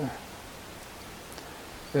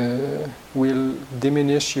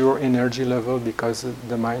diminish your energy level, because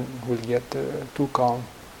the mind will get too calm.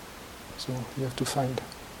 So you have to find.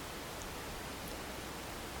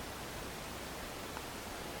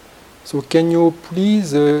 So can you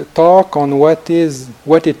please talk on what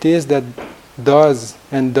it is that does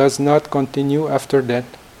and does not continue after death?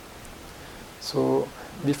 So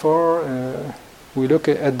before we look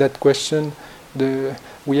at that question,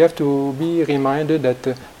 we have to be reminded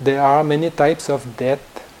that there are many types of death,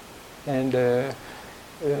 and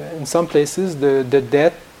in some places the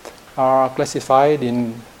death are classified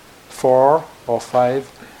in 4 or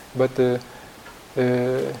 5, but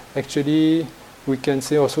actually we can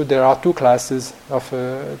say also there are 2 classes of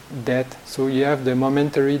death. So you have the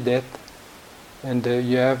momentary death, and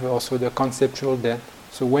you have also the conceptual death.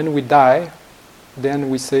 So when we die, then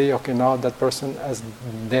we say, okay, now that person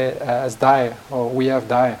has died, or we have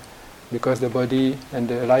died, because the body and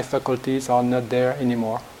the life faculties are not there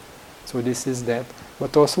anymore. So this is death.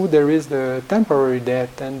 But also there is the temporary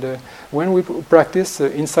death, and when we practice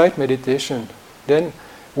insight meditation, then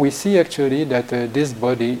we see actually that this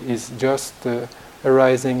body is just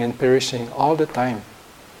arising and perishing all the time.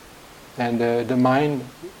 And the mind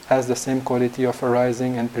has the same quality of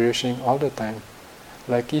arising and perishing all the time.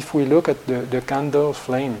 Like if we look at the candle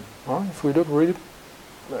flame, if we look really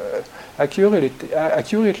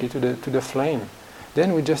accurately to the flame,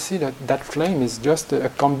 then we just see that flame is just a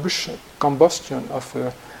combustion of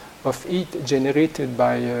heat generated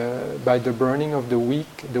by the burning of the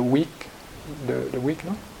wick,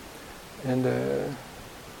 no?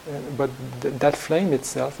 But that flame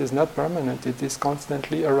itself is not permanent. It is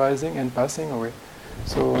constantly arising and passing away.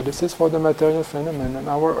 So this is for the material phenomenon. And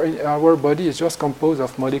our body is just composed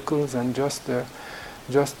of molecules and just a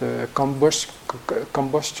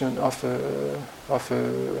combustion of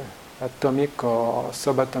atomic or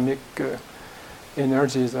subatomic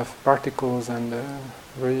energies of particles and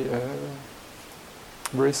very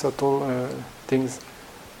subtle things.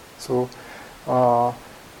 So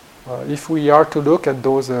if we are to look at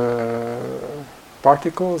those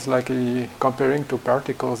particles, like comparing to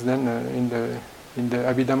particles, then in the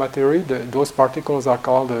Abhidhamma theory, those particles are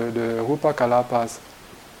called the Rupa Kalapas,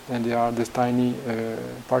 and they are these tiny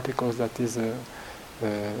particles that is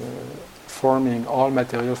forming all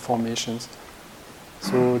material formations.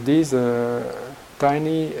 So these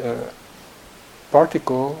tiny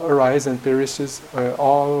particles arise and perishes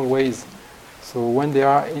always. So when they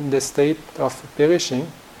are in the state of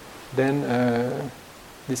perishing, then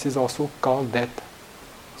this is also called death.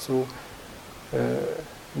 So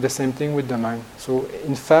the same thing with the mind. So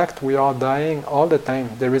in fact, we are dying all the time.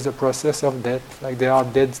 There is a process of death, like there are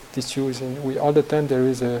dead tissues, and all the time there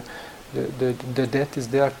is the death is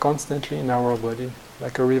there constantly in our body,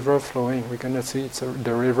 like a river flowing. We cannot see it. So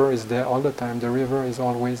the river is there all the time. The river is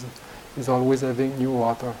always is always having new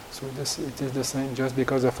water. So it is the same. Just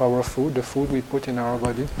because of our food, the food we put in our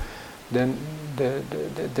body, then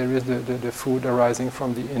there is the food arising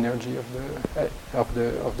from the energy of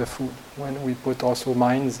the food. When we put also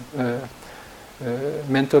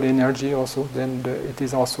mental energy also, then it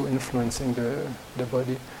is also influencing the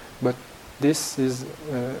body. But this is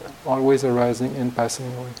always arising and passing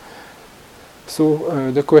away.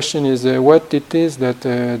 So the question is what it is that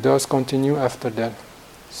does continue after that.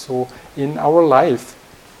 So in our life,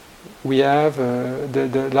 we have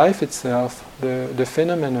the life itself, the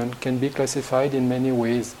phenomenon can be classified in many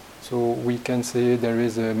ways. So we can say there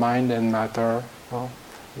is a mind and matter.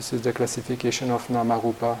 This is the classification of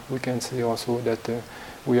Namarupa. We can say also that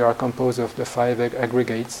we are composed of the 5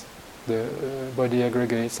 aggregates, the body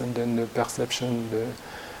aggregates, and then the perception,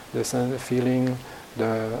 the sense, the feeling,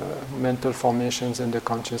 the mental formations, and the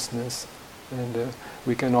consciousness. And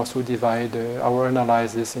we can also divide our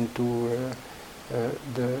analysis into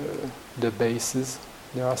the bases.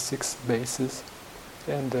 There are 6 bases,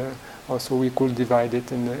 and also we could divide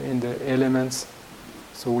it in the elements.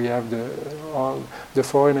 So we have all the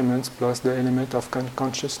 4 elements plus the element of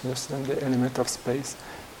consciousness and the element of space,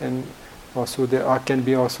 and also there can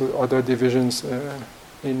be also other divisions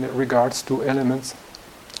in regards to elements.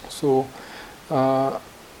 So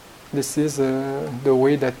this is the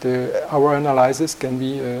way that our analysis can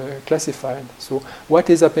be classified. So what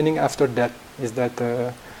is happening after that is that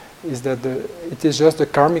it is just the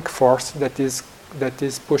karmic force that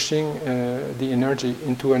is pushing the energy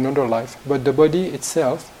into another life. But the body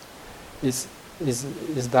itself is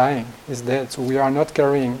dying, is dead. So we are not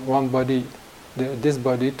carrying one body, this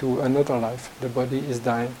body, to another life. The body is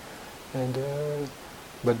dying, and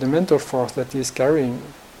but the mental force that is carrying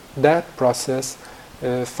that process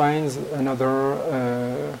finds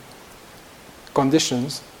other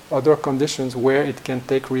conditions where it can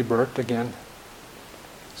take rebirth again.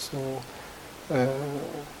 So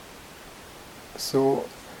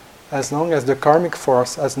as long as the karmic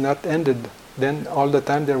force has not ended, then all the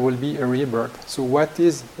time there will be a rebirth. So what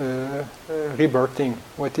is rebirthing?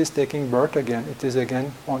 What is taking birth again? It is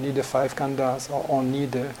again only the 5 khandhas, or only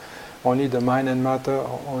the mind and matter,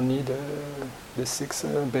 or only the 6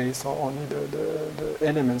 base, or only the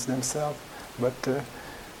elements themselves. But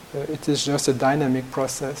it is just a dynamic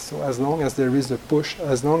process. So as long as there is a push,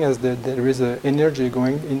 as long as there is an energy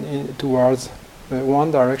going in towards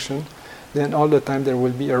one direction, then all the time there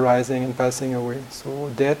will be arising and passing away. So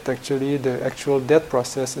death, actually, the actual death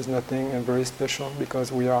process is nothing very special,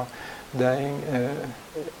 because we are dying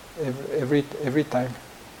every time.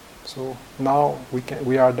 So now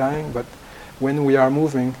we are dying, but when we are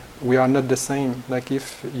moving, we are not the same. Like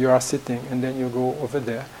if you are sitting and then you go over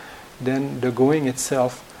there, then the going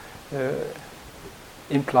itself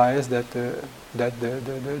implies that the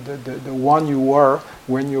one you were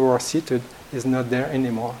when you were seated is not there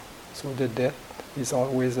anymore. So the death is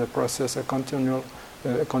always a process, a continual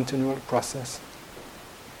process.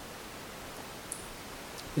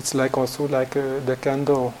 It's like also like the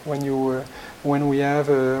candle. When we have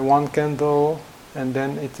one candle, and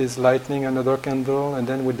then it is lighting another candle, and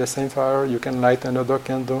then with the same fire you can light another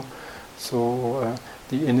candle. So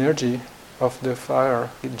the energy of the fire,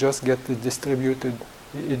 it just gets distributed.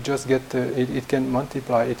 It can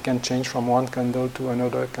multiply. It can change from one candle to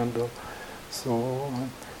another candle. So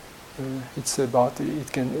it's about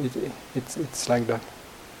it's like that.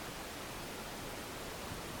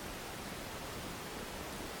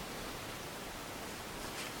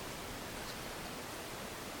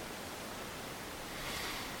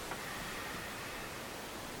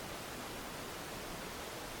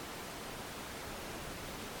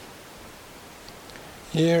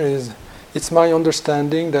 It's my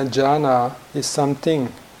understanding that jhana is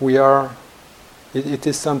something it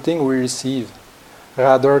is something we receive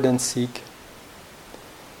rather than seek.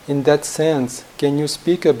 In that sense, can you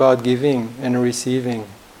speak about giving and receiving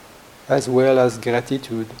as well as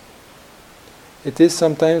gratitude? It is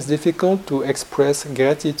sometimes difficult to express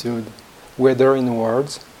gratitude, whether in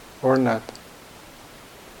words or not.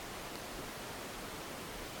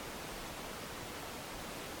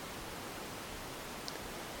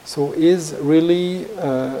 So is really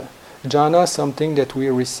jhana something that we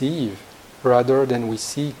receive rather than we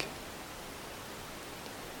seek?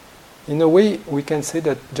 In a way, we can say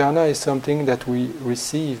that jhana is something that we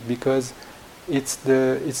receive because it's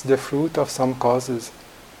the fruit of some causes.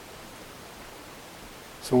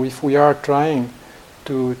 So if we are trying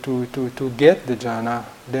to get the jhana,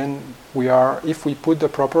 then if we put the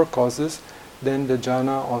proper causes, then the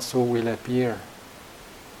jhana also will appear.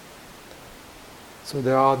 So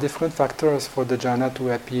there are different factors for the jhana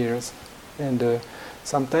to appear, and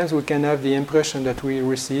sometimes we can have the impression that we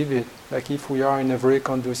receive it, like if we are in a very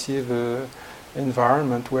conducive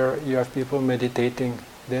environment where you have people meditating,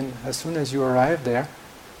 then as soon as you arrive there,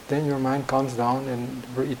 then your mind calms down, and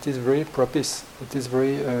it is very propice, it is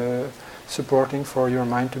very supporting for your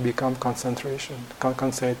mind to become concentrated.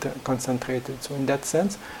 So in that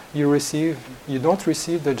sense, you don't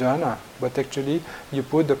receive the jhana, but actually you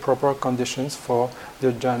put the proper conditions for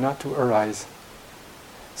the jhana to arise.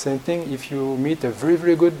 Same thing if you meet a very,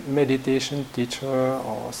 very good meditation teacher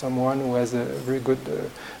or someone who has a very good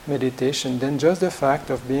meditation, then just the fact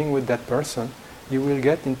of being with that person, you will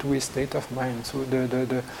get into a state of mind. So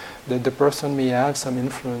the person may have some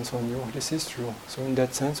influence on you. This is true. So in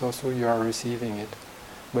that sense also you are receiving it.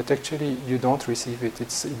 But actually you don't receive it.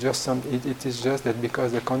 It is just that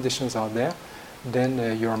because the conditions are there,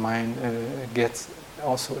 then your mind gets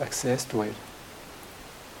also access to it.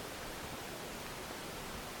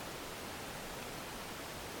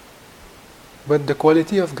 But the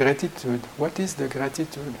quality of gratitude, what is the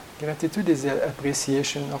gratitude? Gratitude is the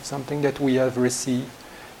appreciation of something that we have received.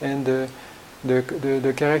 And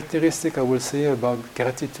the characteristic I will say about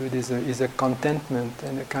gratitude is a contentment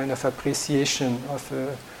and a kind of appreciation of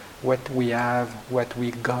what we have, what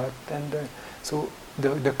we got. And so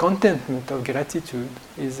the contentment of gratitude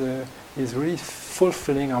is really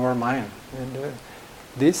fulfilling our mind. And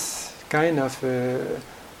this kind of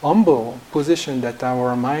humble position that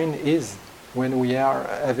our mind is, when we are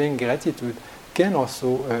having gratitude, can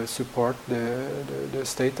also support the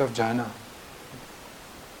state of jhana.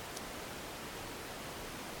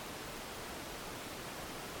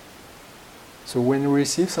 So when we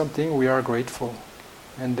receive something, we are grateful.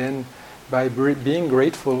 And then by being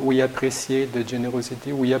grateful, we appreciate the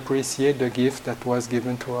generosity, we appreciate the gift that was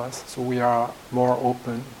given to us. So we are more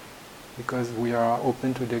open, because we are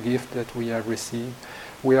open to the gift that we have received.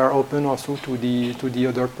 We are open also to the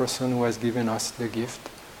other person who has given us the gift.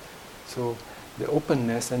 So the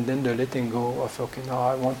openness and then the letting go of, okay, now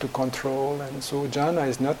I want to control. And so jhana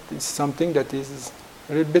is something that is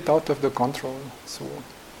a little bit out of the control. So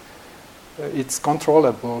it's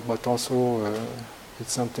controllable, but also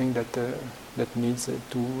it's something that needs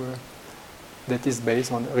that is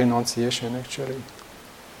based on renunciation actually.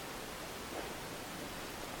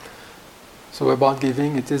 So about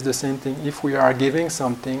giving, it is the same thing. If we are giving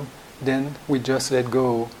something, then we just let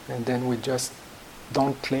go, and then we just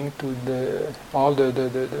don't cling to all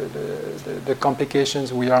the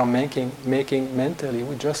complications we are making mentally.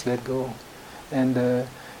 We just let go, and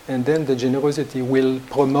then the generosity will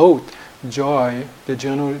promote joy. The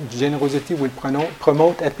generosity will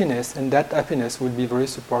promote happiness, and that happiness will be very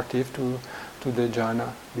supportive to the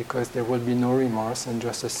jhana, because there will be no remorse and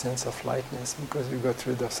just a sense of lightness, because you got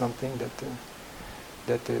rid of something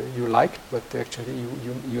that you liked, but actually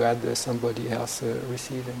you had somebody else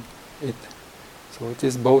receiving it. So it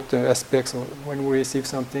is both aspects. When we receive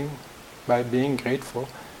something, by being grateful,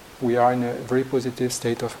 we are in a very positive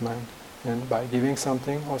state of mind, and by giving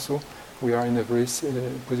something also, we are in a very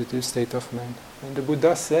positive state of mind. And the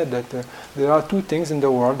Buddha said that there are two things in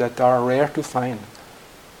the world that are rare to find.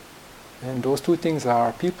 And those two things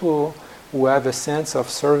are people who have a sense of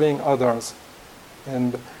serving others.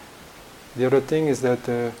 And the other thing is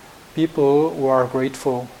that people who are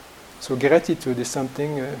grateful. So gratitude is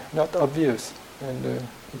something not obvious. And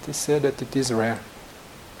it is said that it is rare.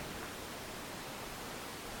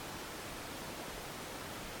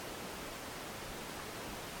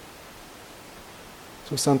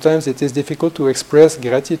 So sometimes it is difficult to express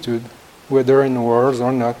gratitude, whether in words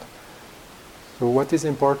or not. So what is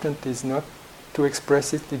important is not to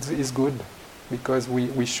express it, it is good, because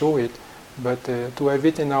we show it, but to have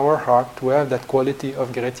it in our heart, to have that quality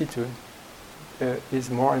of gratitude is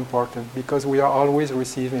more important, because we are always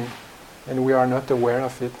receiving, and we are not aware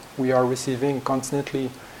of it. We are receiving constantly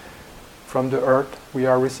from the earth, we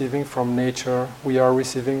are receiving from nature, we are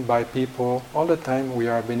receiving by people. All the time we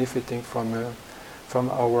are benefiting from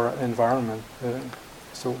our environment.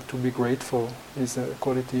 So to be grateful is a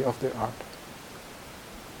quality of the heart.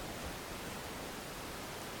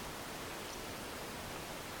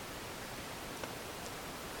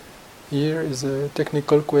 Here is a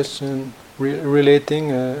technical question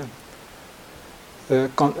relating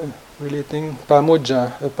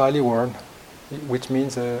pamojja, a Pali word, which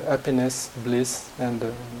means happiness, bliss, and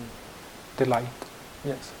delight.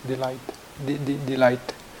 Yes, delight.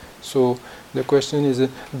 Delight. So the question is,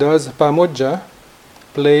 does pamojja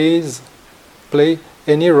play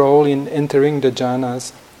any role in entering the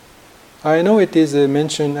jhanas? I know it is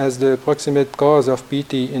mentioned as the proximate cause of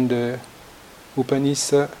piti in the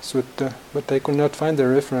Upanishad Sutta, but I could not find the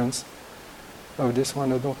reference. of this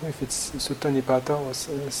one. I don't know if it's Sutta Nipata or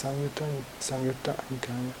Samyutta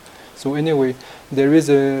Nikaya. So anyway, there is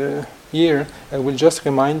a here. I will just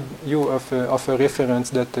remind you of a reference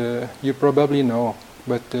that you probably know,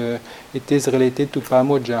 but it is related to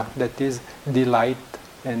pamoja, that is delight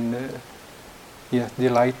and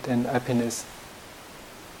delight and happiness.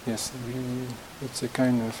 Yes, it's a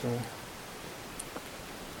kind of.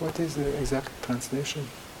 What is the exact translation?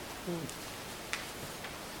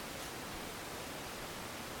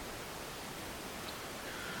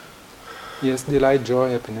 Yes, delight, joy,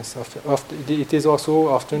 happiness. It is also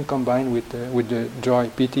often combined with the joy,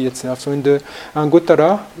 piti itself. So in the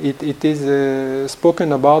Anguttara, it is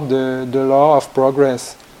spoken about the law of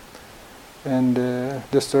progress and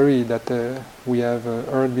the story that we have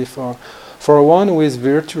heard before. For one who is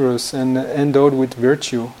virtuous and endowed with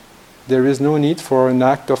virtue, there is no need for an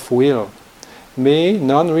act of will. May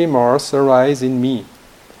non-remorse arise in me.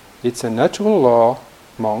 It's a natural law,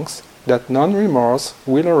 monks, that non-remorse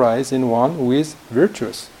will arise in one who is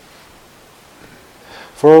virtuous.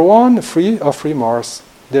 For one free of remorse,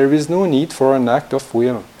 there is no need for an act of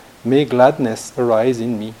will. May gladness arise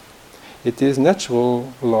in me. It is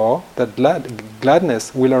natural law that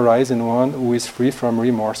gladness will arise in one who is free from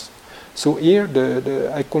remorse. So here,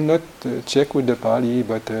 I could not check with the Pali,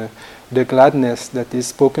 but the gladness that is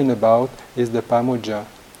spoken about is the pamoja.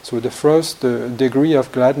 So the first degree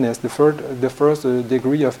of gladness, the first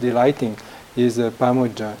degree of delighting is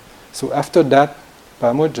pamoja. So after that,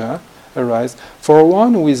 pamoja arises. For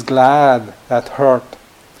one who is glad at heart,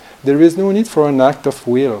 there is no need for an act of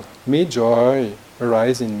will. May joy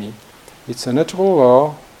arise in me. It's a natural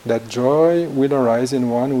law that joy will arise in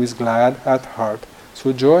one who is glad at heart.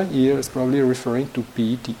 So joy here is probably referring to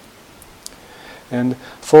piti. And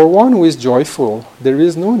for one who is joyful, there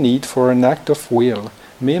is no need for an act of will.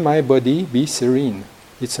 May my body be serene.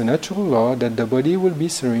 It's a natural law that the body will be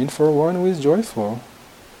serene for one who is joyful.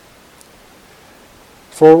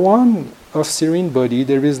 For one of serene body,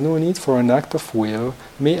 there is no need for an act of will.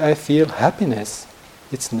 May I feel happiness.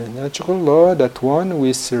 It's a natural law that one who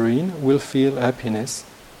is serene will feel happiness.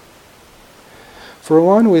 For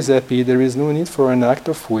one who is happy, there is no need for an act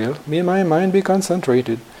of will. May my mind be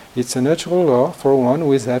concentrated. It's a natural law for one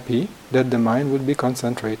who is happy that the mind will be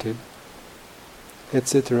concentrated,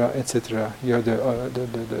 etc., etc. You have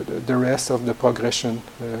the rest of the progression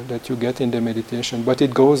that you get in the meditation. But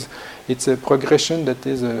it's a progression that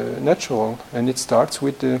is natural, and it starts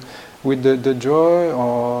with the joy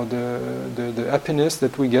or the happiness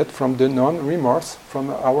that we get from the non-remorse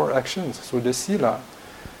from our actions. So the sila,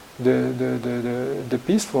 the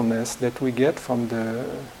peacefulness that we get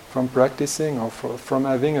from practicing or from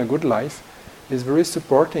having a good life is very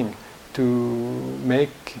supporting to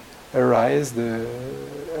make arise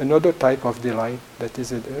another type of delight that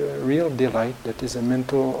is a real delight, that is a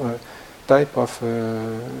mental type of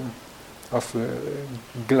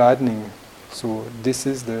gladdening. So this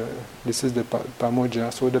is the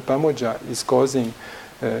pamoja. So the pamoja is causing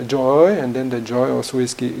joy, and then the joy also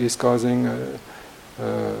is causing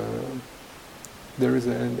there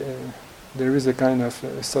is a kind of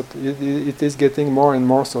it is getting more and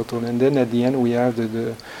more subtle, and then at the end we have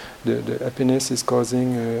the happiness is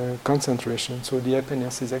causing concentration. So the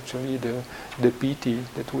happiness is actually the piti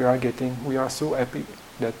that we are getting. We are so happy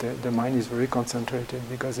that the mind is very concentrated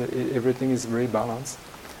because everything is very balanced.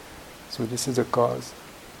 So this is a cause.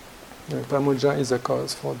 The pamoja is a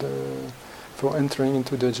cause for entering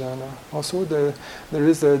into the jhana. Also, there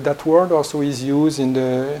is that word also is used in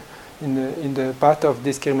the path of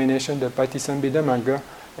discrimination, the Patisambhida Magga,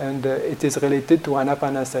 and it is related to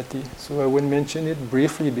Anapanasati. So I will mention it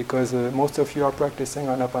briefly because most of you are practicing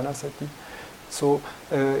Anapanasati. So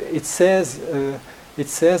it says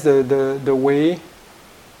the way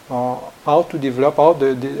how to develop, how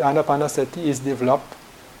the Anapanasati is developed.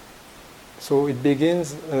 So it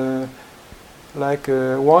begins like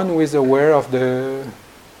one who is aware of the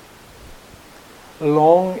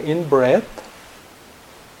long in-breath,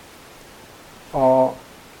 or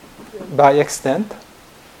by extent.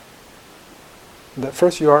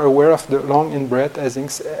 First you are aware of the long in-breath as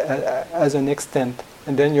an extent,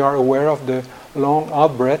 and then you are aware of the long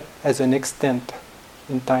out-breath as an extent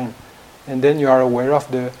in time, and then you are aware of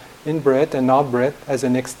the in-breath and out-breath as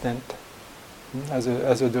an extent, as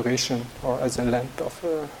a duration or as a length of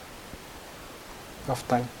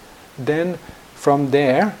time. Then from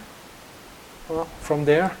there,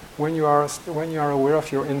 when you are aware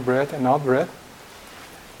of your in-breath and out-breath,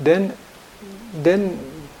 then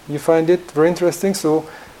you find it very interesting. So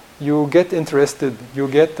you get interested, you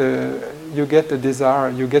get the desire,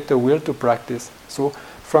 you get the will to practice. So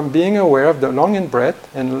from being aware of the long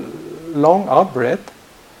in-breath and long out-breath,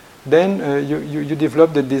 then you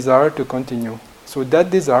develop the desire to continue. So that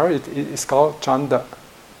desire is called chanda,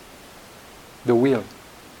 the will.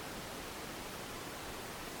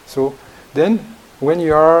 So then when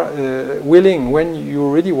you are willing, when you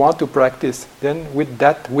really want to practice, then with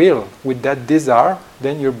that will, with that desire,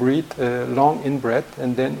 then you breathe long in-breath,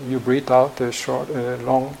 and then you breathe out a short,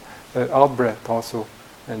 long out-breath also.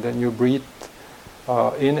 And then you breathe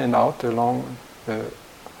in and out a long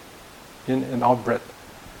in and out-breath.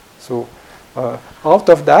 So out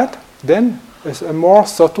of that, then a more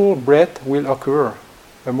subtle breath will occur.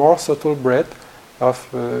 A more subtle breath of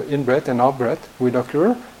in-breath and out-breath will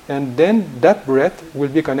occur, and then that breath will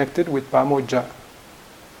be connected with pamoja.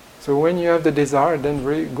 So when you have the desire, then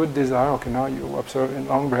very good desire, okay, now you observe in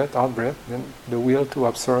long breath, out-breath, then the will to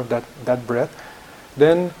observe that breath,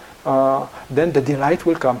 then the delight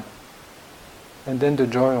will come, and then the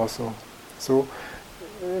joy also. So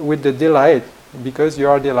with the delight, because you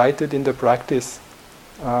are delighted in the practice,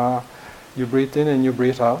 you breathe in and you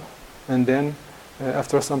breathe out, and then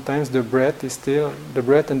after sometimes the breath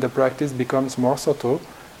and the practice becomes more subtle,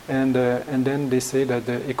 and then they say that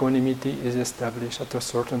the equanimity is established at a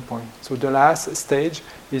certain point. So the last stage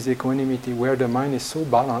is equanimity, where the mind is so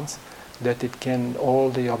balanced that it can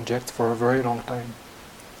hold the object for a very long time.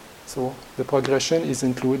 So the progression is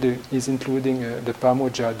including the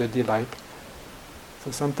pamoja, the delight.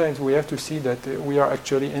 So sometimes we have to see that we are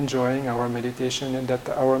actually enjoying our meditation, and that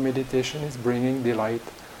our meditation is bringing delight.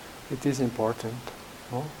 It is important,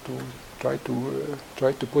 no? To try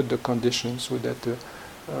to put the conditions so that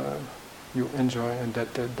you enjoy, and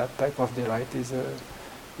that that type of delight is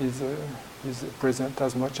present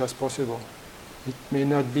as much as possible. It may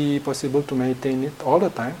not be possible to maintain it all the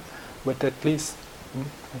time, but at least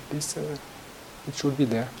it should be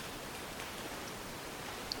there.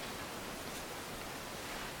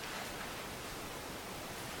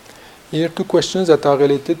 Here, two questions that are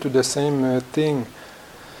related to the same thing.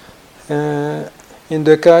 In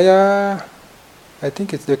the Kaya, I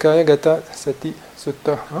think it's the Kaya Gata Sati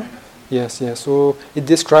Sutta. Huh? Yes. So it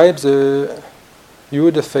describes the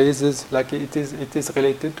phases, like it is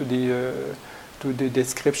related to the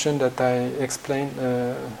description that I explained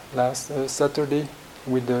last Saturday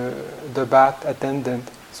with the bath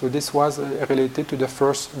attendant. So this was related to the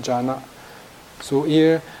first jhana. So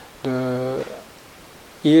here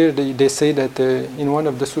they say that in one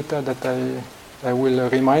of the sutta that I will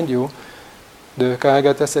remind you, the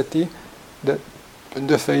Kayagata Sati, that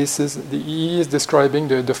the phases, he is describing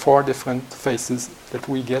the four different phases that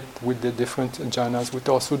we get with the different jhanas, with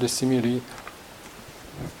also the simile.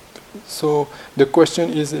 So the question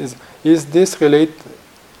is this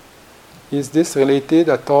related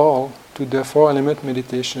at all to the four-element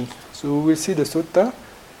meditation? So we will see the sutta,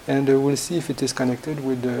 and we'll see if it is connected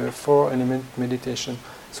with the four-element meditation.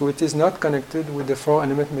 So it is not connected with the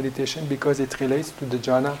four-element meditation because it relates to the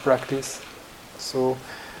jhana practice. So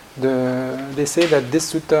they say that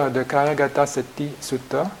this sutta, the Kayagata Sati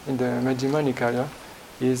Sutta in the Majjhima Nikaya,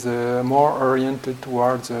 is more oriented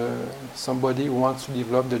towards somebody who wants to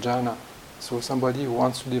develop the jhana. So somebody who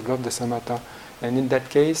wants to develop the samatha. And in that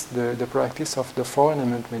case, the practice of the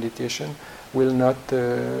four-element meditation will not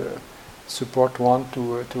support one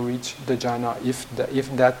to reach the jhana if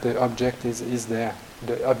that the object is there.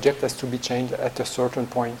 The object has to be changed at a certain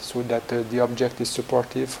point so that the object is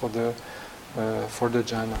supportive for the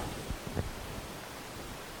jhana.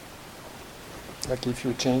 Like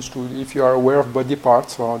if you are aware of body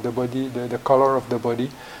parts or the body, the color of the body,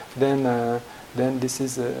 then this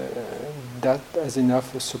is that has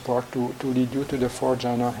enough support to lead you to the four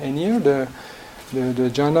jhana. And here the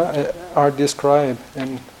jhana are described,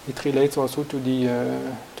 and it relates also to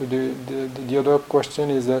the other question,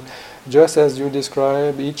 is that just as you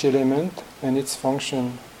describe each element and its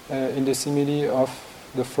function in the simile of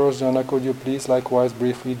the first jhana, could you please likewise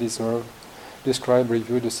briefly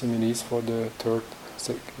review the similes for the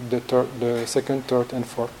second, third, and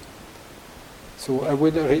fourth? So I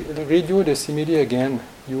will read you the simile again.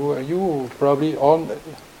 You probably all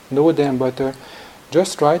know them, but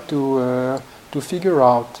just try to figure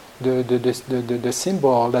out the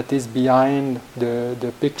symbol that is behind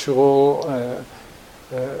the pictorial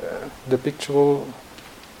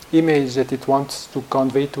image that it wants to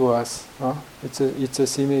convey to us. It's a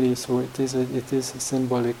simile, so it is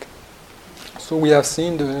symbolic. So we have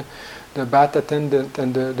seen the bath attendant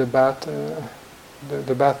and the bath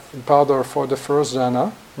powder for the first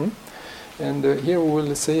jhana, and here we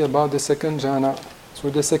will say about the second jhana. So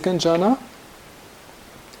the second jhana,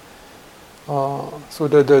 So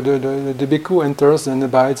the bhikkhu enters and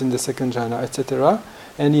abides in the second jhana, etc.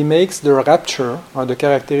 And he makes the rapture, or the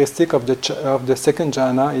characteristic of the second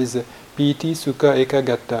jhana is piti, sukha,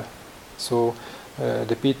 ekagata. So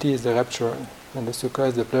the piti is the rapture and the sukha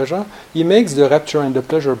is the pleasure. He makes the rapture and the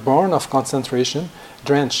pleasure born of concentration,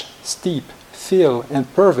 drench, steep, fill,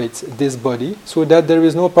 and pervades this body, so that there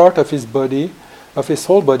is no part of his body, of his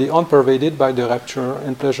whole body, unpervaded by the rapture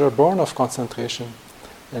and pleasure born of concentration.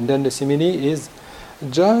 And then the simile is,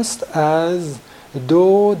 just as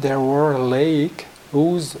though there were a lake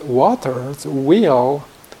whose waters wheel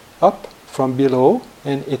up from below,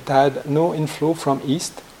 and it had no inflow from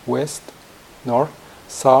east, west, north,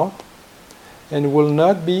 south, and will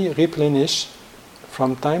not be replenished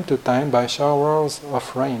from time to time by showers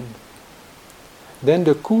of rain. Then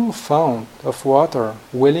the cool fount of water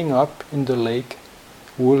welling up in the lake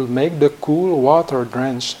will make the cool water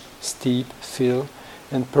drench, steep, fill,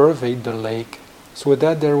 and pervade the lake, so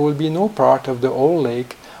that there will be no part of the whole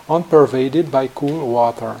lake unpervaded by cool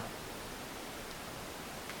water.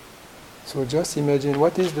 So just imagine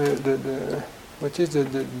what is the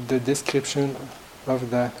description of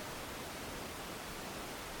that.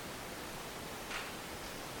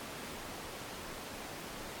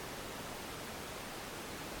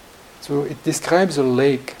 So it describes a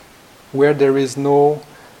lake where there is no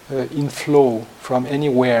inflow from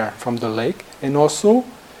anywhere from the lake, and also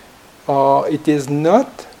it is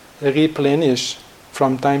not replenished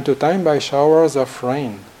from time to time by showers of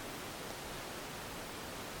rain.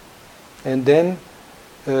 And then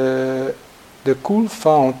the cool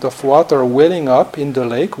fount of water welling up in the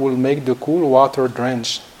lake will make the cool water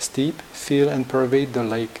drench, steep, fill, and pervade the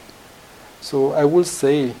lake. So I will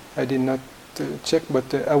say, I did not check,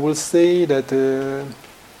 but I will say that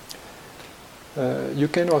you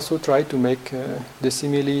can also try to make the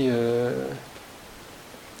simile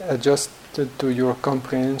adjusted to your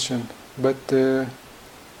comprehension. But the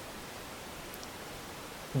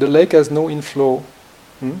lake has no inflow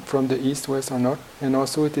from the east, west, or north, and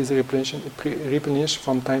also it is replenished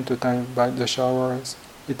from time to time by the showers.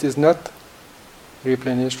 It is not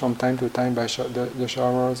replenished from time to time by the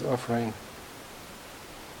showers of rain.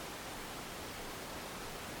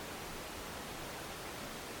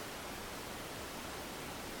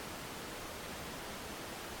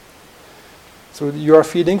 So you are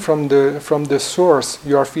feeding from the source.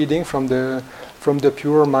 You are feeding from the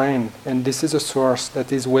pure mind, and this is a source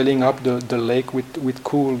that is welling up the lake with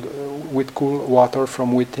cool water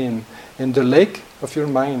from within. And the lake of your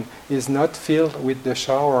mind is not filled with the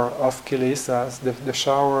shower of kilesas, the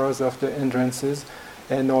showers of the hindrances,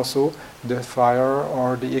 and also the fire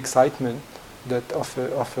or the excitement that of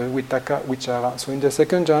vitaka, vichara. So in the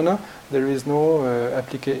second jhana, there is no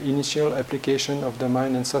initial application of the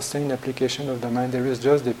mind and sustained application of the mind. There is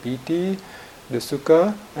just the piti, the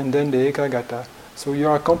sukha, and then the ekagata. So you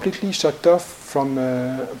are completely shut off from,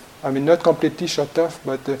 not completely shut off,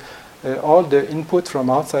 but all the input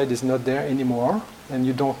from outside is not there anymore, and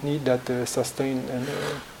you don't need that sustained and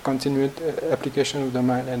continued application of the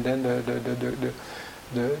mind. And then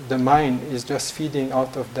the mind is just feeding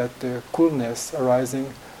out of that coolness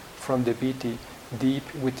arising from the piti deep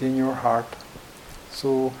within your heart.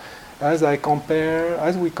 So as we compare,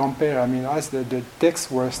 as the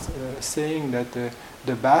text was saying that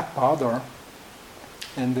the bath powder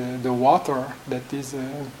and the water that is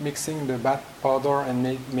mixing the bath powder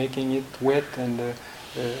and making it wet and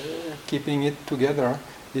keeping it together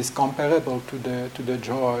is comparable to the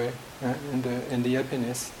joy and the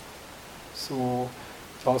happiness. So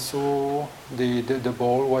also the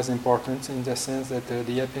bowl was important in the sense that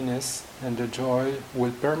the happiness and the joy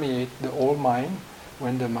will permeate the whole mind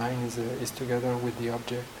when the mind is together with the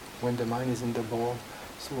object, when the mind is in the bowl.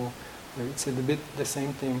 So it's a bit the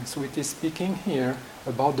same thing. So it is speaking here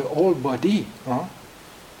about the whole body.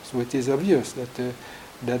 So it is obvious that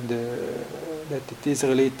it is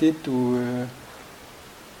related to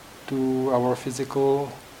our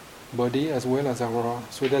physical body as well as our,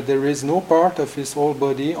 so that there is no part of his whole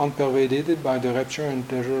body unpervaded by the rapture and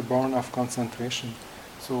pleasure born of concentration.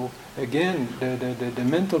 So again, the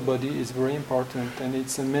mental body is very important, and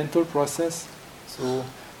it's a mental process. So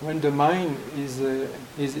when the mind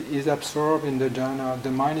is absorbed in the jhana,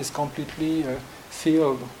 the mind is completely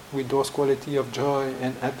filled with those qualities of joy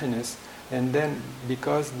and happiness, and then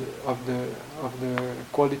because of the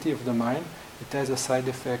quality of the mind, it has a side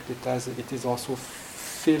effect. It is also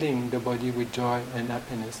filling the body with joy and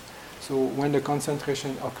happiness. So when the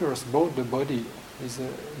concentration occurs, both the body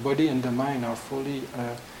and the mind are fully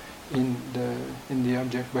in the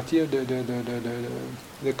object. But here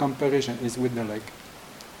the comparison is with the lake.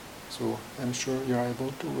 So I'm sure you are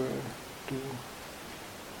able to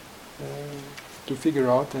to figure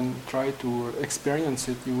out and try to experience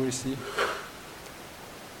it, you will see.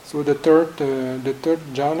 So the third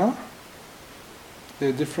jhana,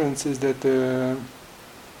 the difference is that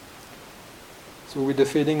so with the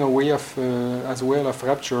fading away of as well of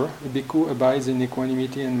rapture, the bhikkhu abides in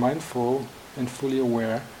equanimity and mindful and fully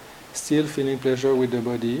aware, still feeling pleasure with the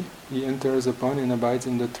body. He enters upon and abides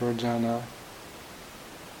in the third jhana.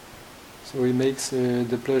 So he makes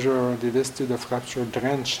the pleasure divested of rapture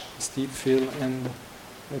drench, steep, fill, and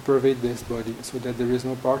pervade this body, so that there is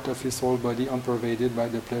no part of his whole body unpervaded by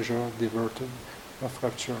the pleasure diverted of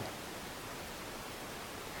rapture.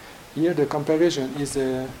 Here the comparison is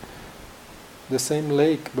the same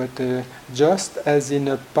lake, but just as in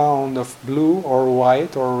a pond of blue or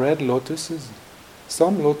white or red lotuses,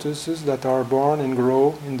 some lotuses that are born and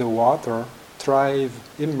grow in the water thrive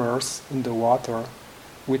immersed in the water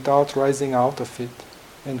without rising out of it,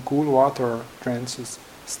 and cool water drenches,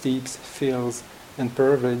 steeps, fills, and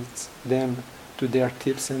pervades them to their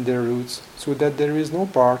tips and their roots, so that there is no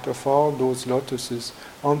part of all those lotuses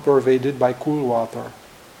unpervaded by cool water.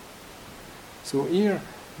 So here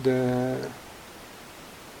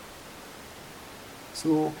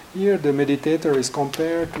the meditator is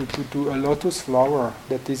compared to a lotus flower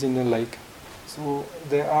that is in a lake. So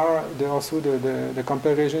the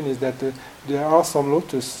comparison is that there are some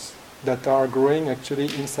lotus that are growing actually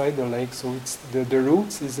inside the lake. So it's the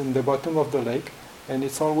roots is in the bottom of the lake, and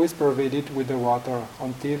it's always pervaded with the water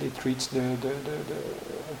until it reaches the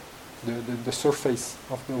surface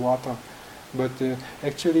of the water. But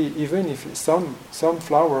actually, even if some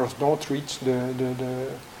flowers don't reach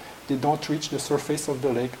they don't reach the surface of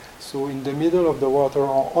the lake, so in the middle of the water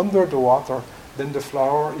or under the water, then the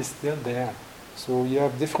flower is still there. So you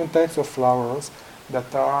have different types of flowers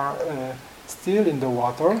that are still in the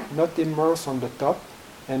water, not immersed on the top,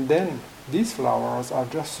 and then these flowers are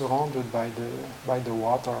just surrounded by the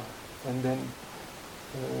water, and then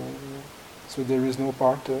so there is no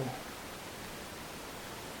part.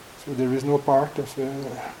 So there is no part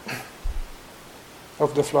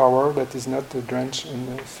of the flower that is not drenched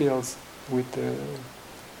and fills with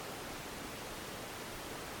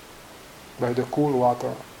by the cool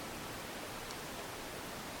water.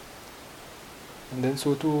 And then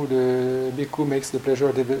so too the bhikkhu makes the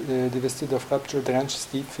pleasure divested of rapture drench,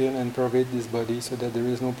 steep, fill, and pervade this body, so that there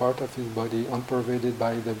is no part of his body unpervaded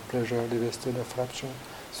by the pleasure divested of rapture.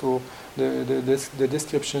 So the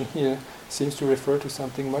description here seems to refer to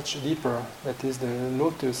something much deeper. That is, the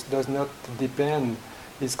lotus does not depend,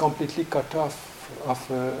 is completely cut off of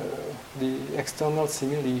the external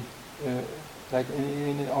stimuli.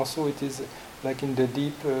 Also, it is like in the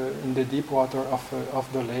deep water of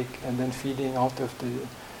the lake, and then feeding out of the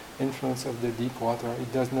influence of the deep water.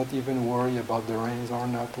 It does not even worry about the rains or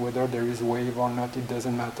not, whether there is wave or not. It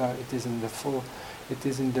doesn't matter. It is in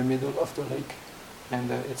the middle of the lake,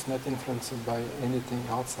 and it's not influenced by anything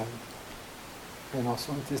outside. And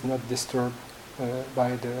also, it is not disturbed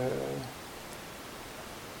by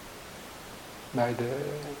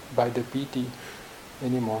the piti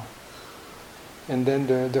anymore. And then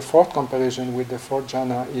the fourth comparison with the fourth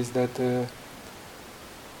jhana is that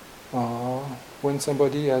when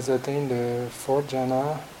somebody has attained the fourth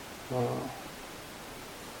jhana,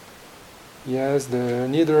 he has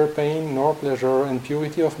neither pain nor pleasure and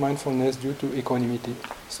purity of mindfulness due to equanimity.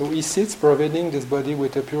 So he sits pervading this body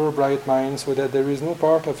with a pure bright mind, so that there is no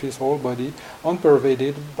part of his whole body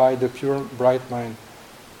unpervaded by the pure bright mind,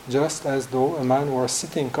 just as though a man were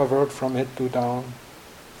sitting covered from head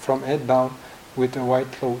down with a white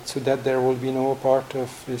cloth, so that there will be no part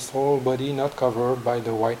of his whole body not covered by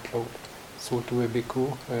the white cloth. So to a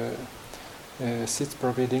bhikkhu sits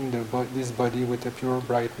pervading this body with a pure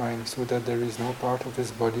bright mind, so that there is no part of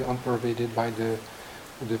his body unpervaded by the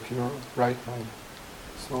pure bright mind.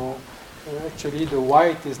 So actually the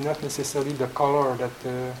white is not necessarily the color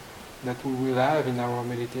that we will have in our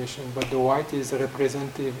meditation, but the white is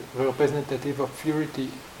representative of purity.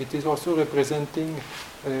 It is also representing,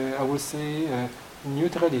 I would say,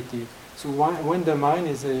 neutrality. So when the mind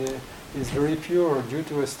is very pure due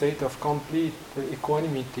to a state of complete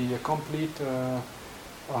equanimity, a complete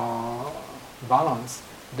balance,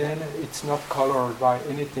 then it's not colored by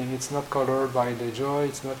anything. It's not colored by the joy,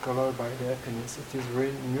 it's not colored by the happiness. It is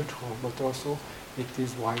very neutral, but also it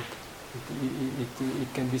is white.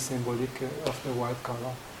 It can be symbolic of the white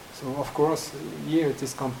color. So of course here it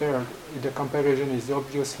is compared. The comparison is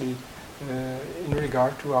obviously in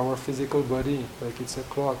regard to our physical body, like it's a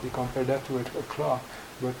cloth. We compare that to a cloth,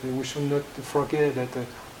 but we should not forget that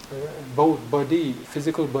both body,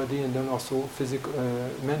 physical body, and then also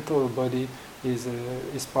mental body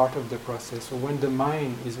is part of the process. So when the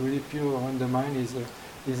mind is really pure, when the mind is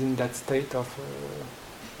in that state of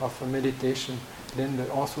meditation, then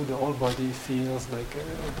also the whole body feels like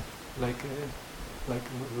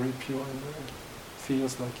very pure, and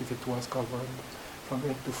feels like if it was covered from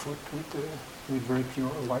head to foot with very pure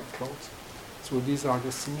white clothes. So these are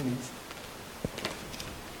the similes.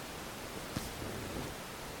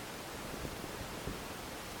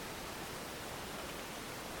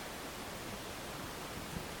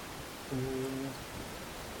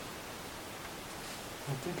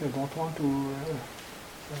 I think I don't want to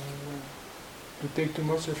take too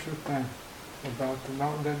much of your time about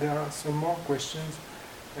now that there are some more questions,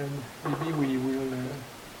 and maybe we will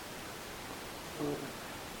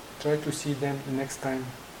try to see them the next time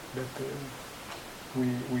that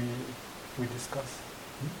we discuss.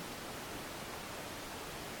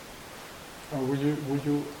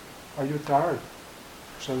 Are you tired?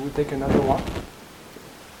 Shall we take another one?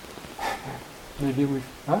 Maybe we.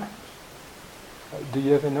 Huh? Do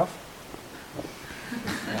you have enough?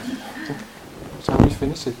 Shall we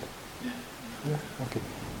finish it? Yeah. Okay.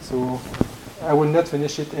 So I will not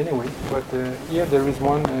finish it anyway. But here there is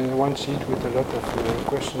one sheet with a lot of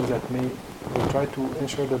questions that we'll try to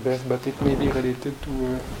answer the best. But it may be related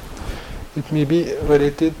to.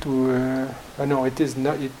 No, it is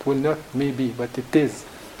not. It will not. Maybe, but it is.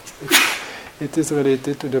 It is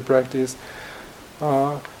related to the practice.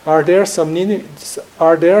 Are there some nimittas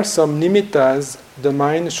the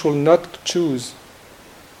mind should not choose?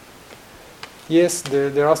 Yes,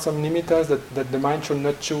 there are some nimittas that the mind should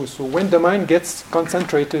not choose. So when the mind gets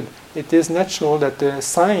concentrated, it is natural that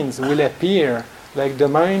signs will appear. Like the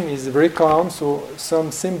mind is very calm, so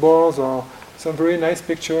some symbols or some very nice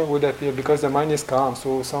picture would appear because the mind is calm.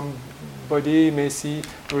 So somebody may see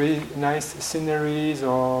very nice sceneries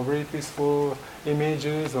or very peaceful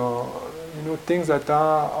images, or things that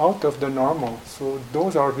are out of the normal. So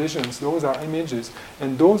those are visions, those are images,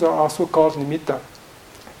 and those are also called nimitta.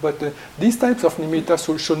 But these types of nimitta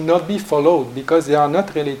should not be followed because they are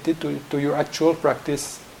not related to your actual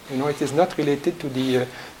practice. It is not related to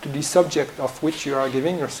the subject of which you are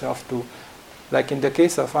giving yourself to. Like in the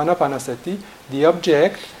case of anapanasati, the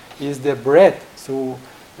object is the breath. So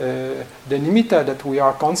the nimitta that we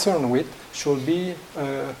are concerned with should be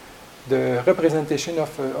the representation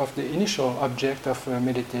of the initial object of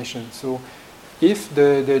meditation. So if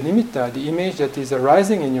the nimitta, the image that is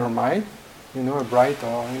arising in your mind, a bright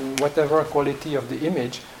or whatever quality of the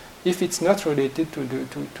image, if it's not related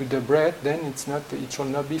to the breath, then it shall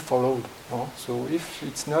not be followed. So if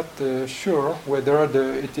it's not sure whether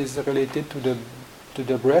it is related to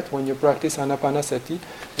the breath when you practice anapanasati,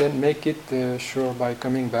 then make it sure by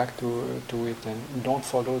coming back to it, and don't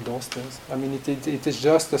follow those things. I mean, it is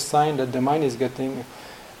just a sign that the mind is getting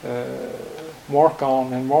more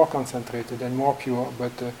calm and more concentrated and more pure,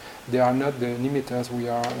 but they are not the nimittas we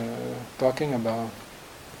are talking about,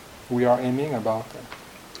 we are aiming about.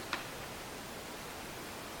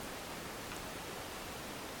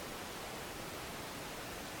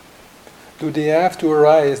 Do they have to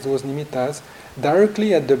arise, those nimittas,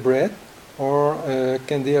 directly at the breath, or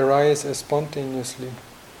can they arise spontaneously?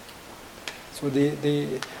 So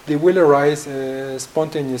they will arise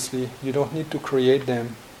spontaneously. You don't need to create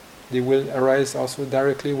them. They will arise also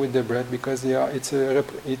directly with the breath because it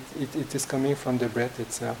is coming from the breath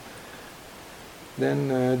itself. Then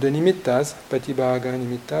the nimittas, patibhaga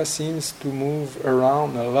nimitta, seems to move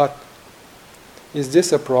around a lot. Is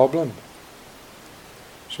this a problem?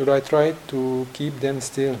 Should I try to keep them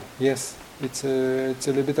still? Yes, it's a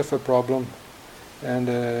little bit of a problem, and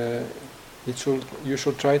you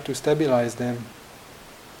should try to stabilize them.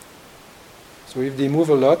 So if they move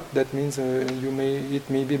a lot, that means it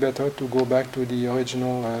may be better to go back to the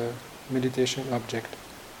original meditation object.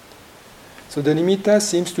 So the nimitta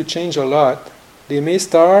seems to change a lot. They may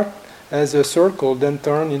start as a circle, then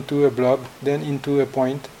turn into a blob, then into a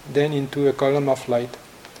point, then into a column of light.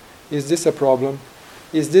 Is this a problem?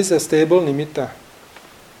 Is this a stable nimitta?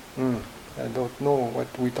 I don't know what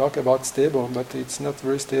we talk about stable, but it's not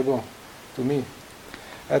very stable to me.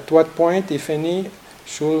 At what point, if any,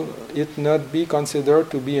 should it not be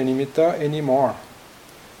considered to be a nimitta anymore?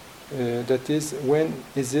 That is, when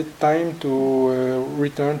is it time to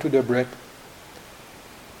return to the breath?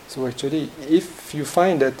 So actually, if you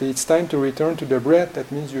find that it's time to return to the breath,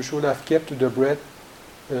 that means you should have kept to the breath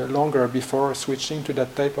longer before switching to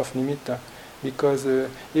that type of nimitta. Because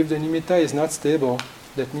if the nimitta is not stable,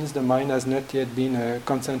 that means the mind has not yet been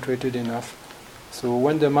concentrated enough. So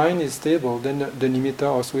when the mind is stable, then the nimitta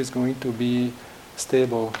also is going to be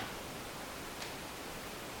stable.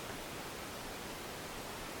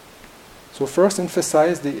 So first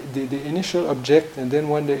emphasize the initial object, and then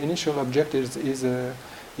when the initial object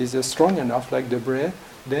is strong enough, like the breath,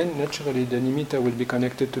 then naturally the nimitta will be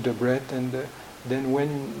connected to the breath, and then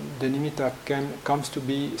when the nimitta comes to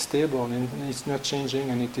be stable and it's not changing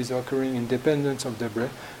and it is occurring independent of the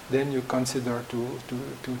breath, then you consider to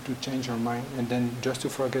change your mind, and then just to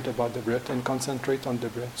forget about the breath and concentrate on the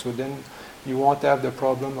breath. So then you won't have the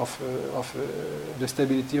problem of the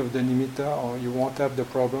stability of the nimitta, or you won't have the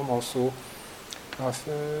problem also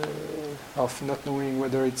of not knowing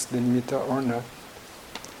whether it's the nimitta or not.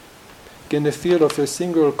 Can the field of a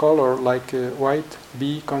single color like white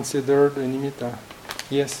be considered a nimitta?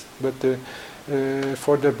 Yes, but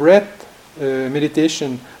for the breath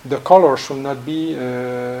meditation, the color should not be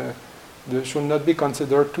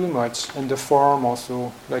considered too much, and the form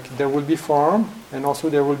also. Like there will be form, and also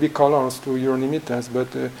there will be colors to your nimittas,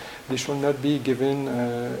 but they should not be given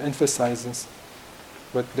emphasis.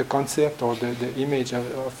 But the concept or the image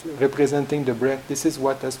of representing the breath, this is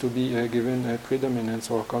what has to be given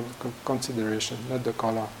predominance or consideration, not the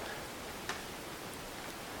color.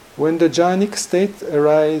 When the jhanic state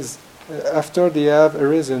arises after they have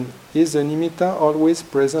arisen, is the nimitta always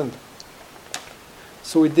present?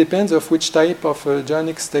 So it depends of which type of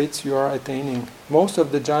jhanic states you are attaining. Most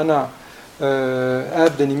of the jhana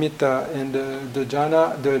have the nimitta, and the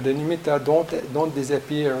nimitta don't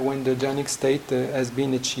disappear when the jhanic state has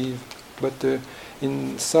been achieved. But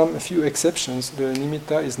in a few exceptions, the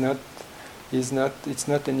nimitta it's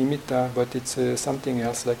not a nimitta, but it's something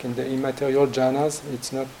else. Like in the immaterial jhanas,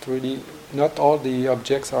 it's not all the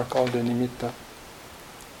objects are called the nimitta.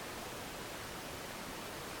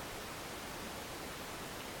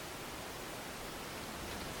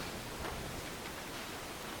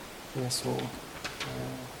 Yeah, so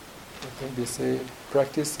I think they say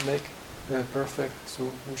practice make perfect. So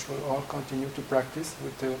we should all continue to practice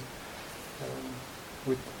with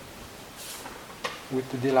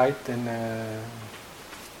the delight and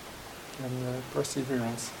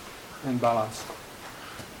perseverance and balance.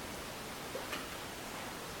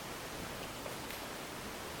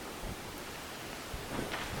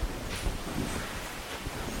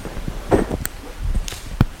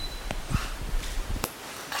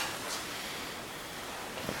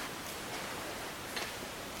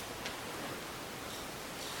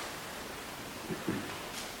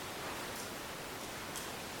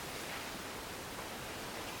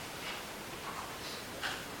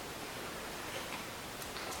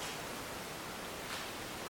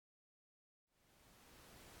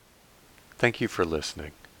 Thank you for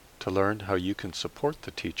listening. To learn how you can support the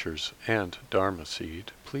teachers and Dharma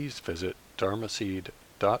Seed, please visit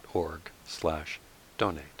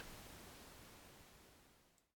dharmaseed.org/donate.